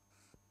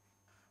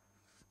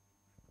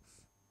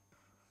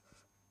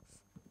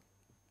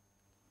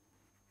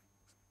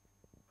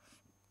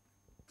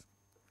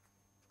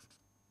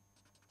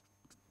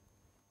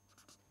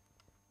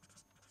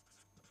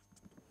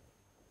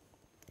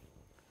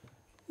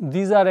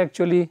 These are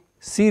actually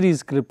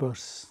series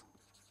clippers.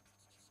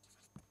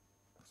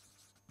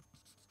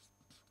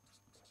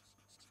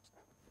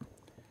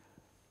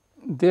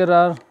 There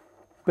are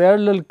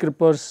parallel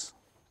clippers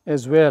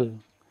as well,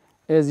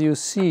 as you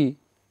see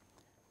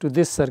to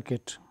this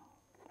circuit.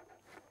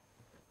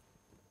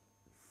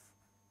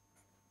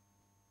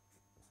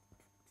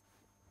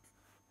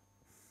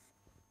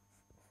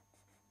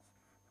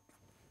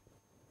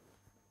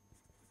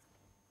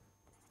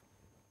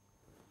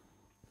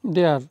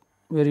 They are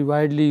very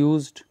widely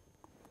used.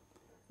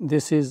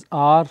 This is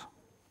R.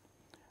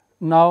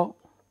 Now,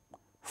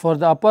 for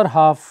the upper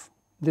half,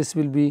 this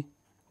will be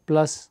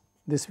plus,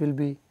 this will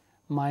be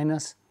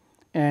minus,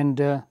 and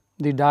the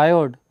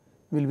diode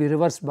will be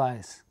reverse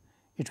bias.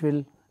 It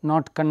will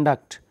not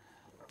conduct,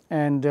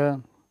 and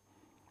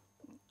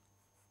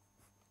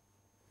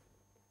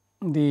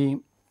the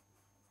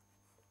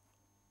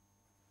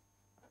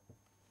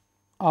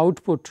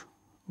output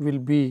will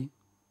be,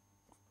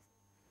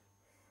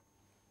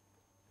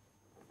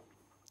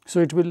 so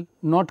it will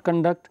not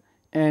conduct,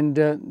 and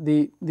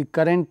the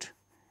current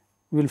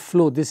will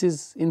flow. This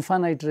is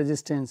infinite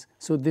resistance.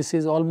 So, this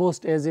is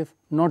almost as if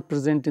not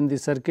present in the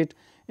circuit,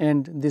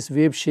 and this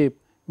wave shape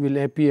will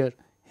appear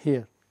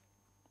here.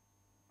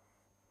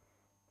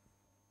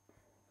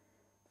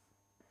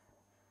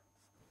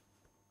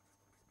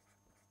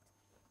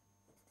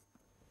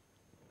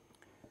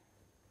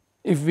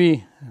 If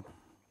we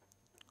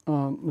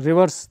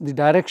reverse the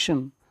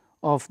direction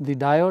of the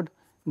diode,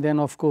 then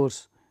of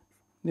course,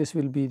 this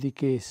will be the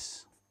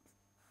case.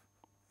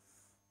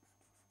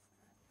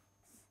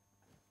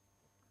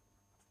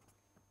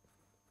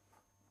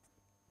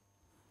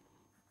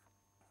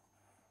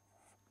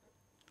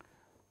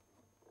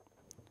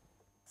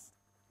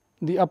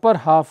 The upper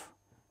half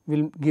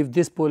will give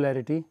this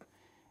polarity,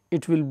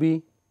 it will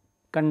be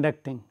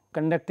conducting.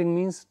 Conducting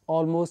means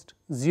almost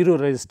 0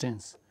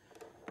 resistance.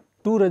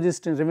 Two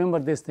resistance, remember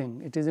this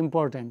thing, it is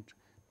important.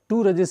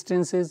 Two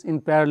resistances in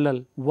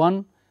parallel,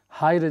 one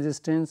high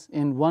resistance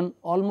and one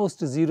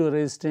almost 0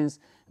 resistance,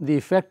 the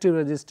effective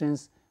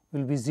resistance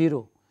will be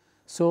 0.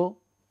 So,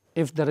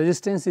 if the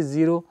resistance is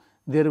 0,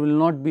 there will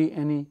not be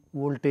any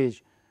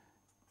voltage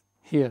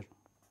here.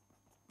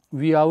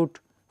 V out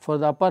for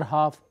the upper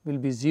half will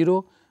be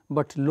 0,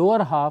 but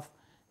lower half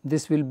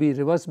this will be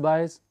reverse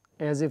bias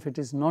as if it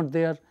is not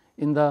there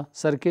in the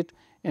circuit,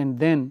 and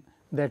then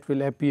that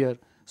will appear.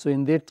 So,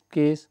 in that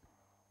case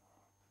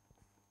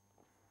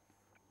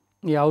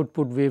a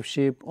output wave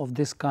shape of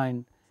this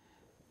kind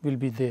will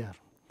be there.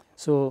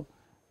 So,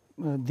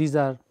 these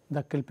are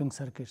the clipping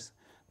circuits.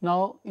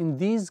 Now, in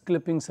these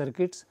clipping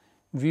circuits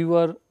we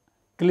were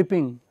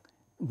clipping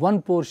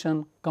one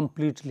portion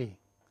completely,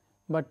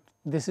 but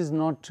this is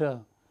not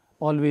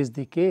always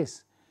the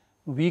case.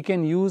 We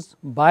can use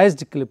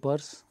biased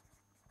clippers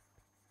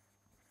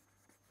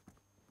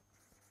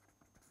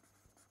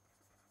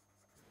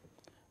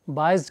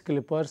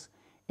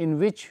in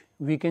which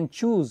we can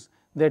choose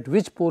that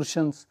which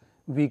portions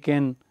we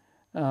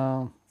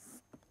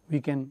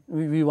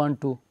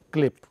want to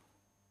clip.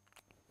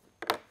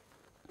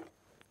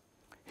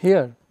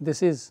 Here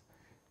this is,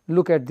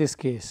 look at this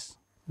case,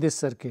 this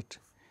circuit,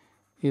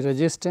 a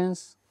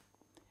resistance,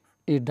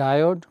 a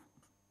diode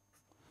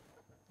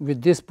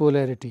with this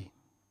polarity,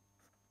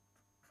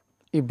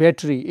 a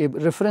battery, a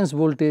reference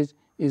voltage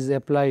is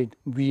applied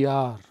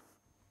VR.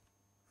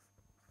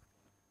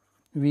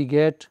 We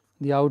get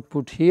the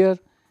output here,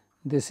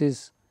 this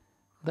is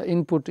the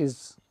input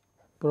is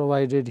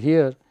provided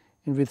here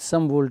and with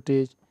some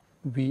voltage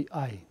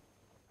Vi.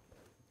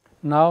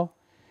 Now,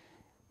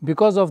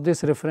 because of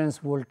this reference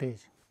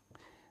voltage,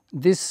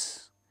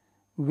 this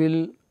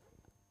will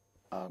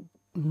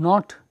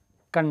not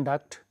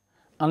conduct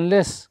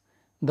unless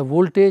the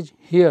voltage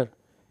here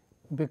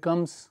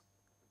becomes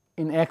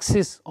in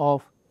excess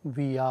of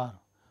VR.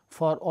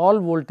 For all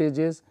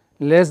voltages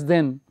less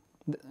than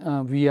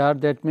VR,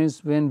 that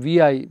means when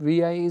Vi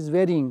is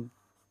varying,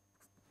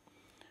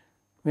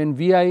 when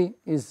Vi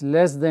is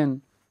less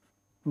than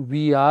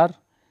VR,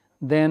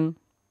 then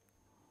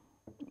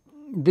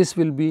this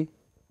will be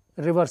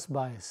reverse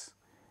bias,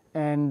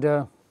 and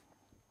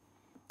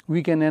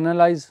we can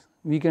analyze,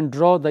 we can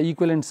draw the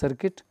equivalent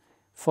circuit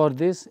for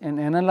this and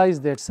analyze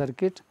that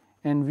circuit,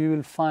 and we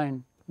will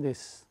find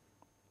this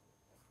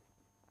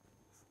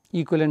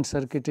equivalent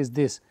circuit is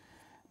this,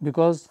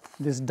 because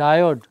this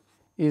diode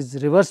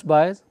is reverse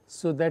bias.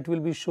 So, that will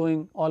be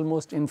showing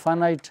almost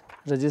infinite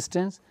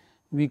resistance,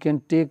 we can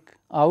take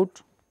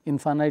out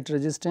infinite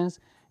resistance,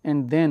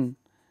 and then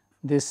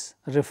this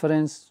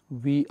reference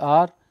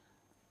VR,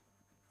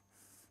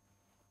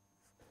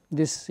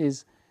 this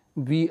is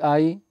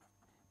Vi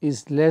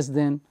is less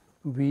than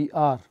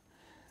VR.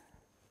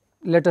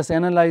 Let us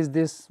analyze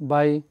this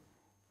by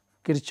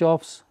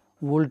Kirchhoff's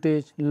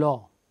voltage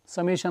law,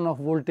 summation of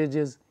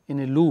voltages in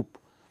a loop.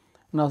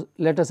 Now,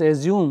 let us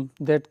assume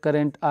that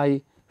current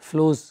I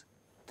flows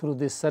through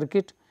this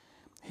circuit.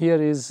 Here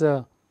is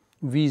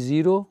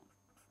V0,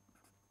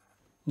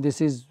 this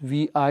is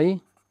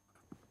Vi,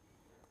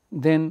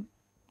 then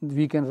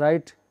we can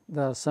write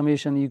the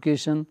summation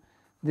equation.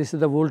 This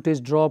is the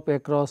voltage drop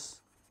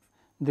across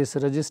this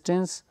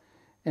resistance,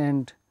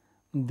 and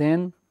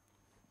then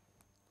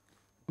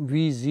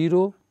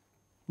V0,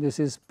 this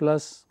is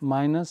plus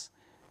minus,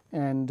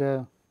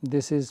 and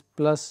this is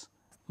plus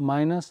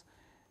minus,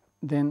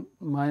 then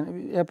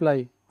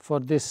apply for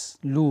this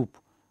loop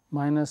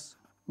minus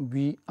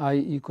Vi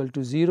equal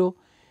to 0,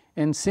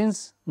 and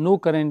since no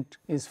current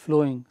is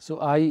flowing, so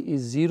I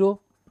is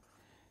 0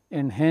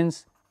 and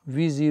hence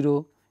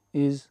V0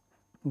 is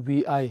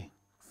Vi.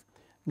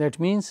 That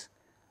means,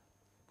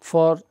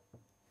 for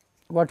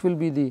what will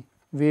be the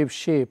wave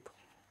shape?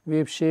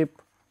 Wave shape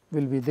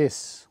will be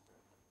this.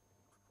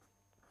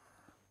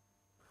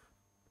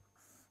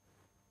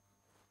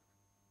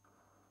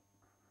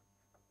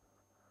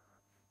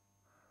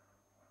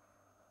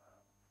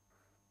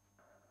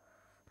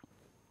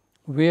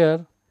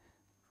 Where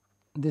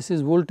this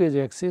is voltage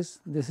axis,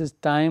 this is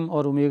time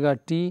or omega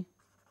t,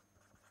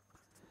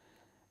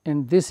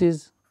 and this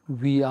is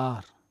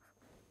VR.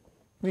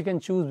 We can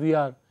choose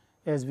VR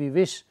as we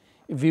wish.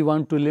 If we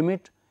want to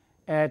limit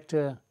at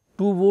 2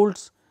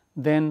 volts,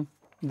 then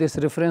this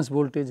reference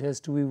voltage has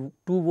to be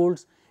 2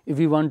 volts. If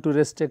we want to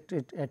restrict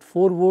it at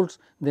 4 volts,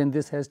 then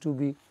this has to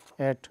be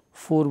at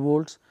 4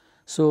 volts.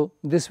 So,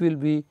 this will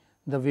be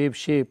the wave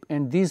shape,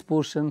 and these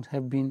portions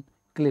have been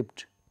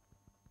clipped.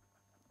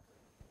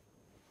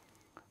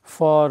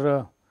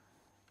 For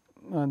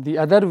the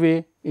other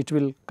way, it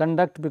will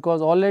conduct,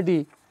 because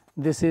already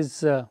this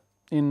is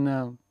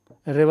in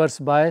reverse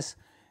bias,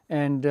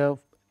 and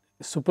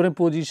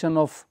superposition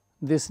of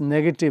this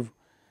negative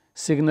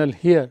signal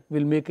here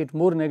will make it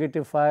more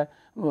negative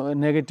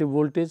negative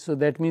voltage. So,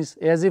 that means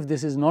as if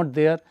this is not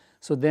there.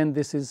 So, then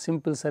this is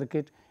simple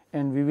circuit,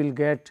 and we will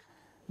get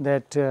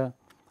that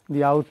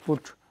the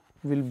output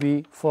will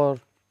be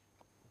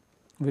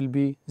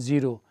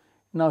 0.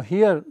 Now,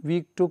 here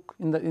we took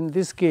in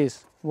this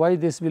case, why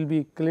this will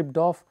be clipped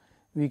off,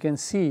 we can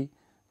see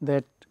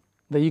that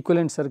the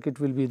equivalent circuit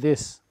will be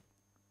this.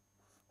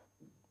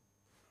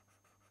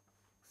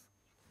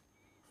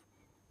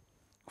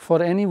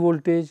 for any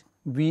voltage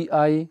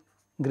Vi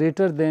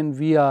greater than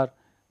Vr,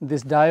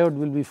 this diode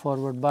will be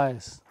forward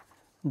bias.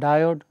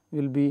 Diode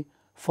will be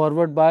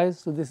forward bias.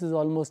 So, this is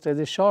almost as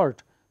a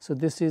short. So,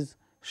 this is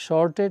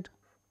shorted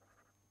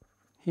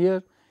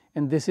here,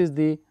 and this is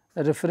the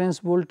reference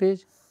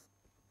voltage,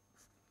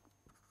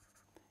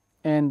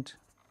 and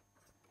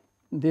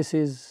this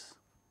is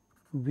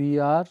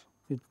Vr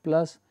with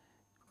plus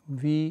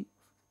V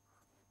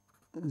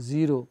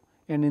 0,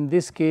 and in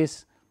this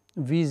case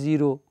V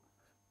 0,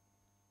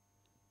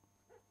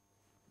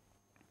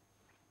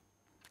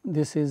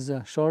 this is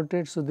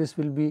shorted. So, this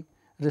will be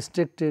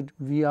restricted,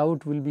 V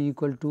out will be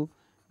equal to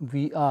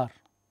V r.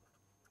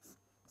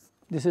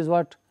 This is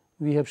what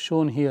we have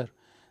shown here,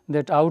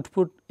 that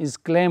output is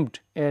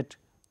clamped at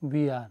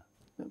V r.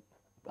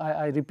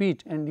 I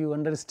repeat, and you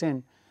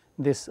understand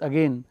this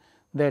again,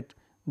 that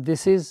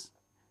this is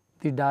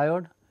the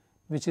diode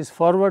which is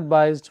forward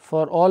biased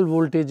for all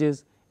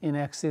voltages in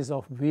excess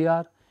of V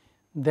r,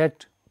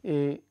 that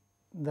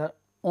the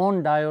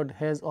on diode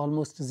has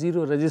almost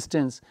 0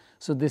 resistance.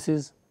 So, this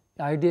is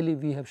ideally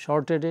we have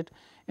shorted it,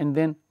 and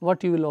then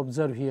what you will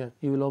observe here?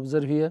 You will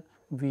observe here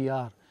V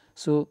r.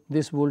 So,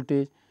 this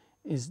voltage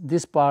is,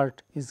 this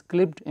part is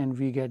clipped and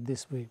we get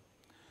this way.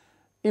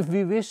 If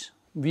we wish,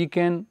 we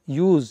can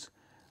use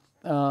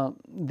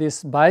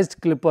this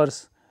biased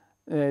clippers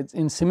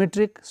in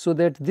symmetric, so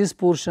that this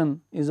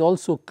portion is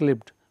also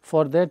clipped.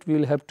 For that we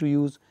will have to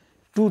use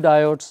 2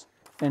 diodes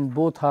and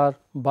both are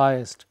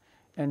biased,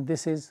 and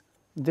this is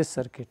this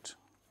circuit.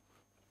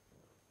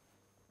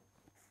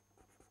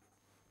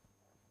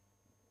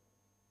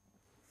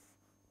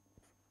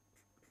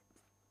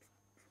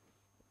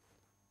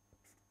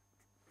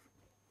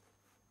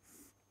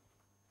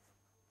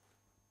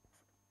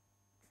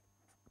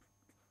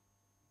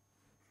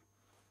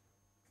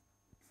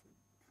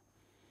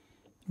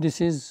 This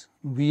is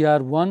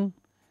VR1,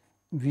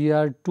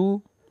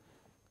 VR2.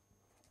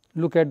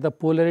 Look at the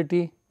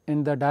polarity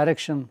and the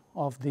direction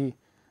of the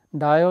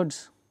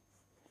diodes,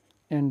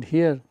 and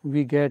here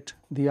we get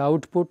the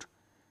output.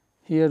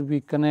 Here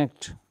we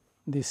connect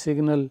the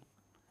signal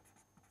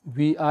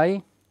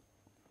Vi.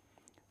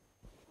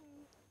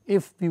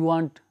 If we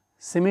want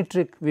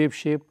symmetric wave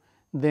shape,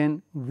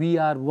 then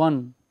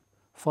VR1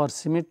 for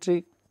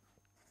symmetry,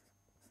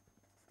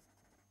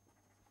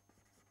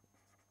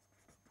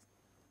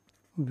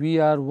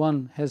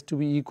 VR1 has to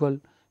be equal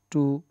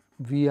to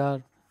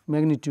VR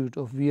magnitude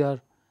of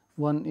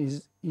VR1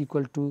 is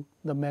equal to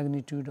the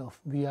magnitude of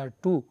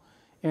VR2,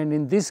 and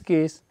in this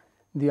case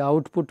the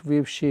output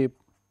wave shape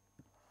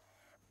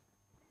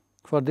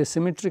for the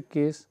symmetric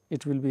case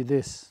it will be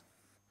this.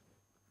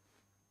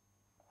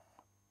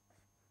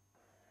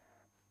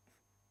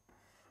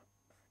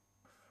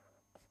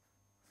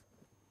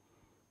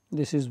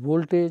 This is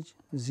voltage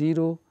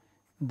 0,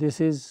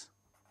 this is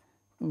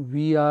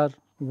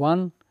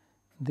VR1,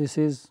 this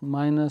is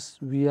minus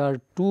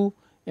VR2,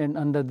 and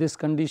under this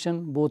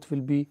condition both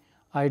will be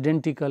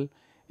identical,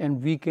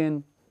 and we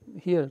can,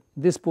 here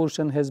this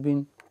portion has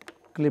been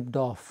clipped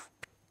off.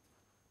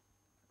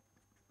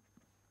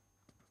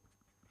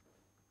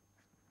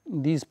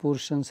 These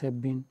portions have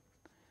been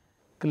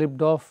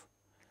clipped off.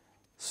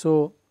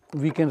 So,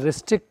 we can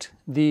restrict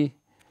the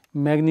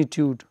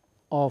magnitude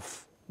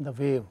of the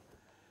wave.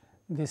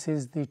 This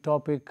is the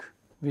topic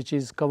which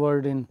is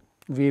covered in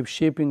wave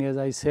shaping, as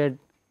I said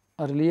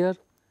earlier.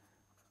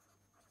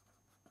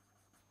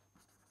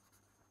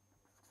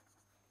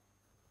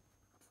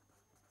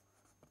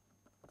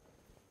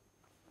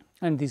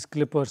 And these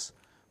clippers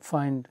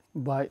find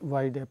by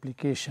wide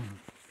application.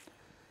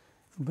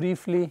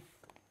 Briefly,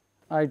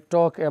 I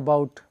talk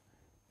about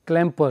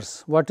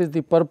clampers. What is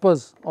the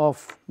purpose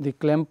of the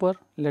clamper?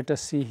 Let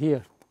us see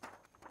here.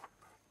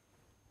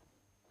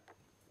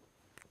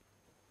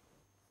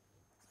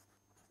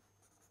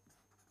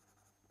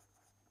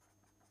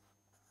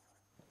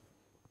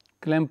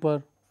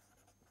 Clamper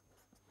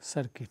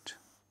circuit.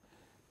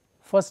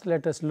 First,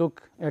 let us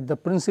look at the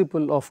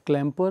principle of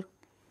clamper,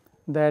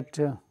 that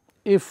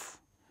if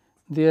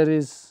there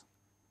is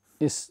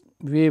a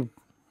wave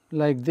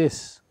like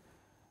this,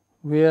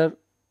 where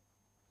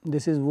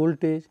this is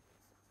voltage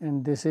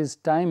and this is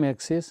time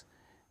axis,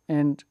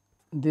 and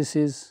this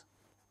is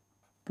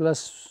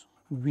plus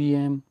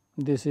Vm,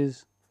 this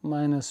is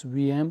minus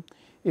Vm.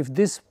 If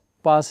this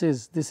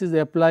passes, this is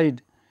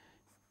applied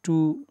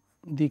to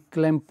the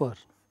clamper,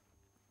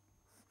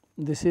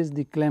 this is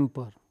the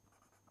clamper,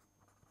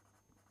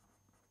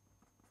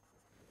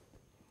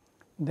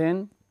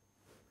 then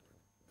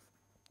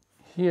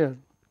here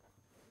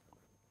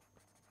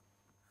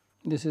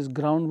this is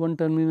ground, one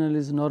terminal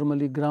is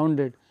normally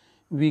grounded,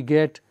 we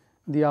get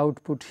the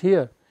output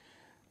here.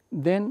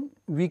 Then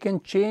we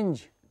can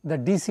change the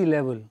DC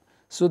level.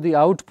 So, the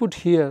output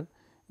here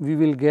we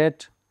will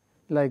get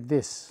like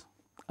this.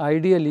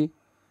 Ideally,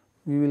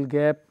 we will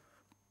get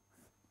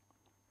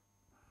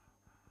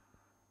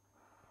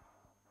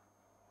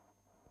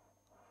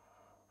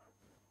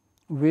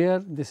where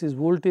this is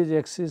voltage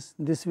axis,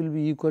 this will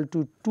be equal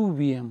to 2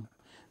 Vm.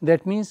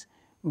 That means,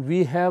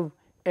 we have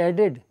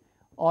added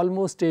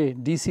almost a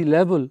DC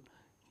level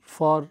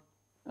for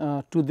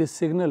to this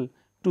signal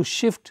to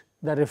shift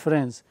the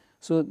reference.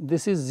 So,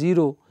 this is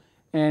 0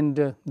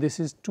 and this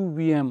is 2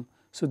 Vm.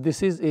 So,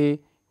 this is a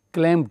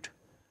clamped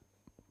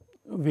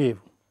wave.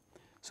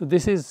 So,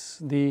 this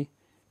is the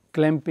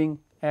clamping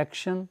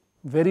action,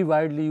 very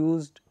widely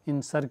used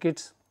in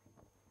circuits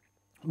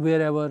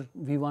wherever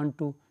we want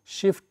to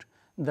shift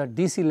the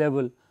DC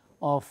level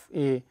of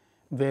a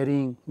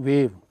varying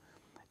wave.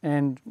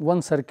 And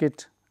one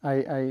circuit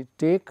I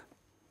take,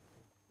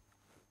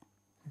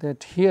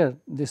 that here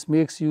this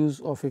makes use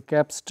of a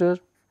capacitor,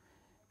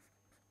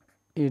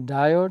 a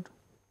diode,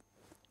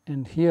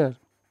 and here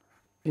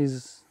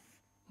is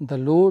the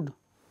load,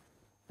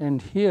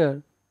 and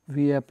here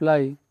we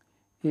apply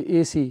a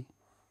AC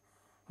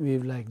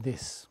wave like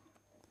this.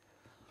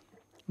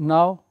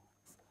 Now,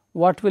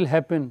 what will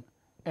happen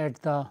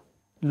at the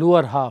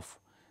lower half?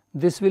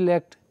 This will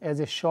act as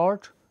a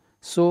short.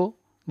 So,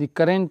 the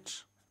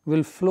current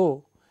will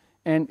flow,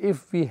 and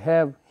if we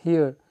have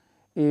here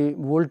a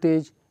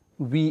voltage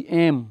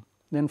Vm,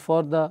 then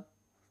for the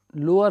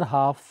lower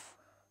half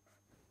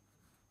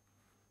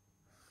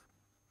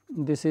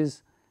this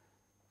is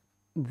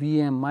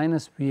Vm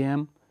minus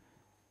Vm,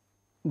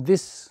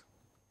 this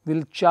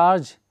will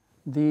charge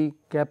the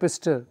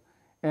capacitor,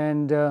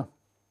 and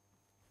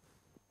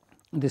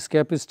this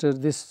capacitor,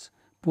 this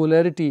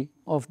polarity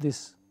of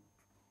this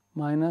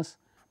minus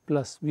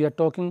plus, we are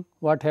talking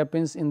what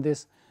happens in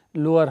this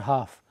lower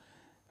half.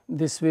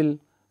 This will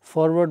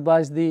forward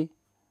bias the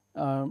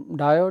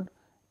diode,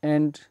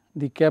 and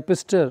the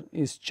capacitor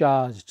is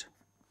charged.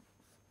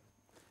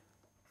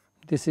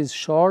 This is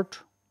short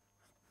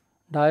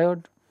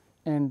diode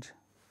and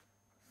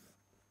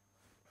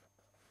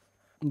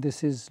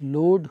this is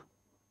load,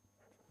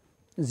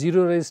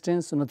 0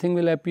 resistance. So, nothing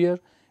will appear,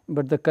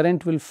 but the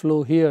current will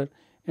flow here,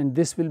 and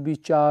this will be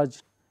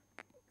charged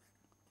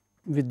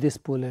with this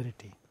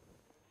polarity.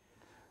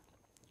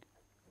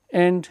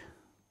 And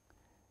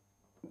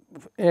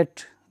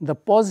at the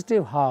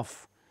positive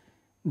half,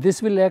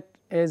 this will act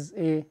as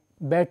a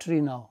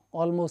battery now,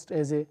 almost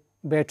as a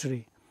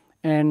battery,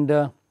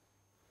 and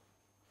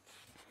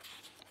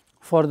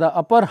for the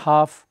upper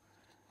half,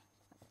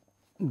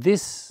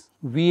 this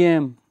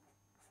Vm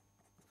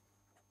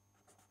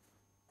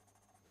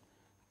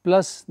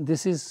plus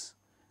this is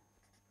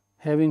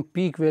having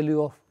peak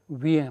value of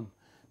Vm,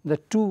 the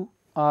two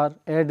are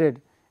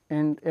added,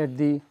 and at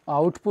the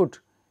output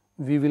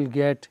we will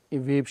get a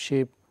wave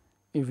shape,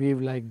 a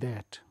wave like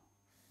that.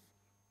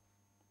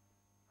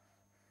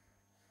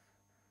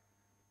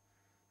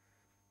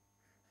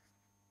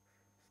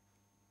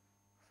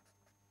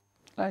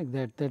 Like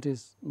that, that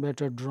is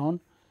better drawn.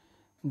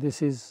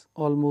 This is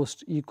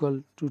almost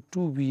equal to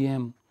 2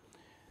 Vm,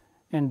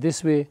 and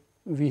this way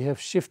we have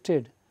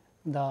shifted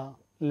the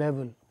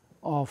level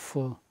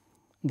of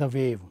the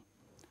wave,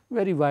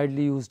 very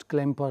widely used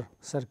clamper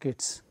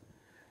circuits.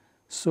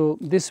 So,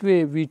 this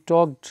way we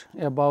talked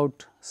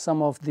about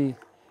some of the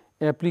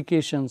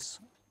applications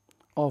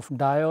of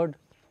diode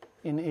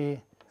in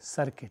a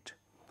circuit,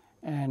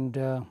 and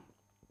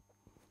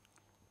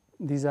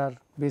these are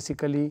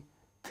basically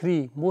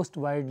three most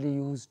widely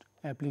used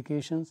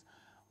applications.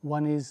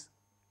 One is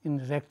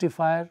in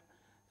rectifier.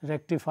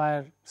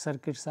 Rectifier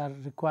circuits are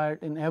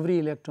required in every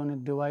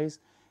electronic device,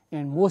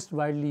 and most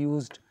widely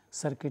used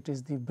circuit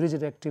is the bridge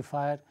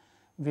rectifier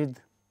with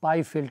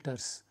pi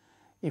filters.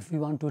 If we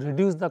want to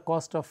reduce the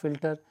cost of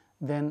filter,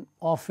 then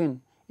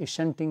often a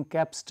shunting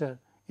capacitor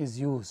is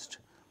used,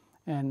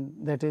 and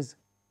that is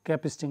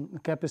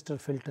capacitor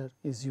filter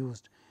is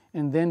used.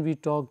 And then we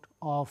talked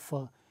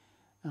of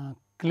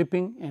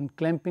clipping and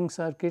clamping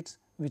circuits,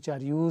 which are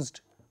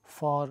used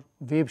for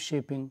wave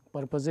shaping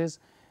purposes,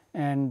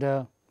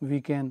 and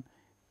we can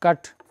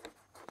cut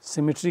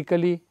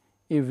symmetrically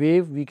a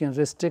wave, we can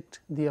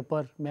restrict the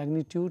upper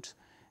magnitudes,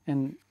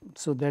 and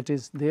so that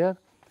is there.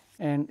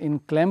 And in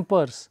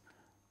clampers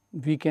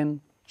we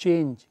can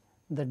change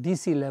the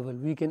DC level,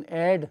 we can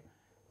add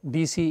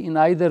DC in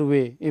either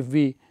way. If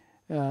we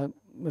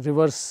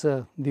reverse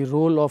the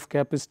role of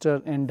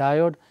capacitor and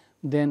diode,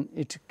 then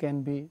it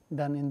can be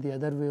done in the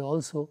other way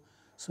also.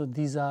 So,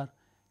 these are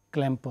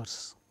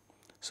clampers.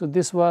 So,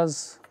 this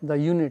was the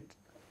unit.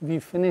 We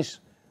finished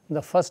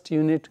the first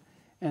unit,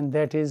 and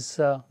that is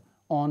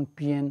on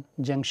PN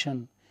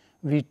junction.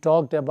 We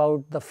talked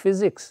about the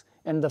physics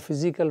and the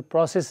physical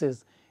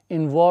processes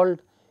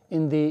involved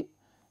in the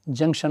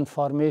junction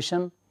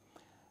formation,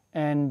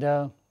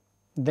 and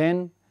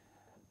then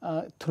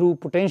through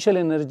potential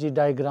energy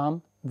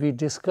diagram we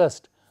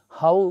discussed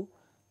how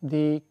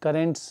the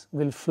currents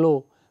will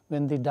flow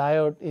when the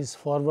diode is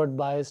forward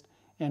biased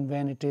and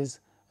when it is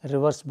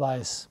reverse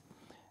biased.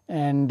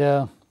 And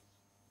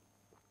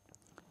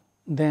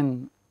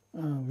then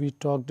we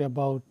talked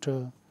about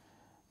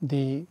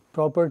the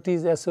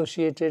properties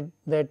associated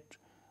with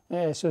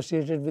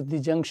the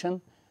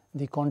junction,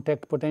 the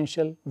contact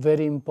potential,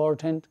 very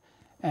important,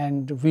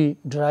 and we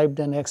derived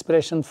an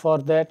expression for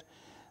that.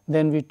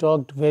 Then we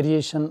talked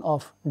variation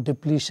of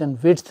depletion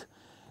width,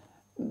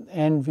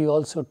 and we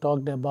also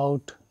talked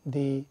about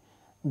the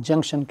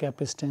junction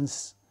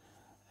capacitances.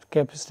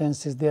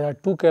 There are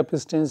two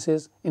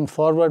capacitances. In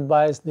forward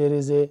bias there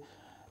is a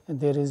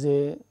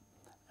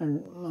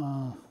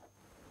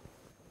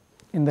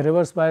in the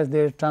reverse bias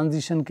there is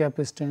transition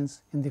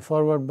capacitance, in the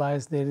forward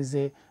bias there is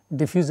a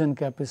diffusion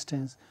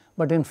capacitance,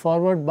 but in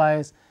forward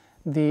bias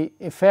the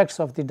effects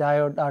of the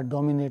diode are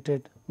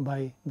dominated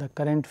by the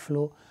current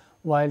flow,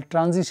 while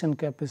transition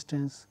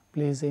capacitance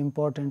plays an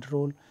important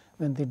role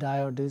when the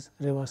diode is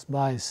reverse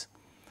bias.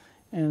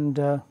 And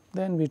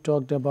then we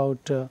talked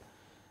about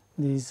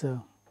these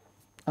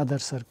other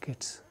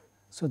circuits.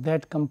 So,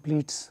 that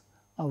completes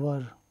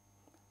our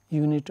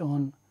unit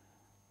on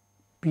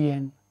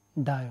PN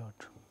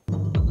diode.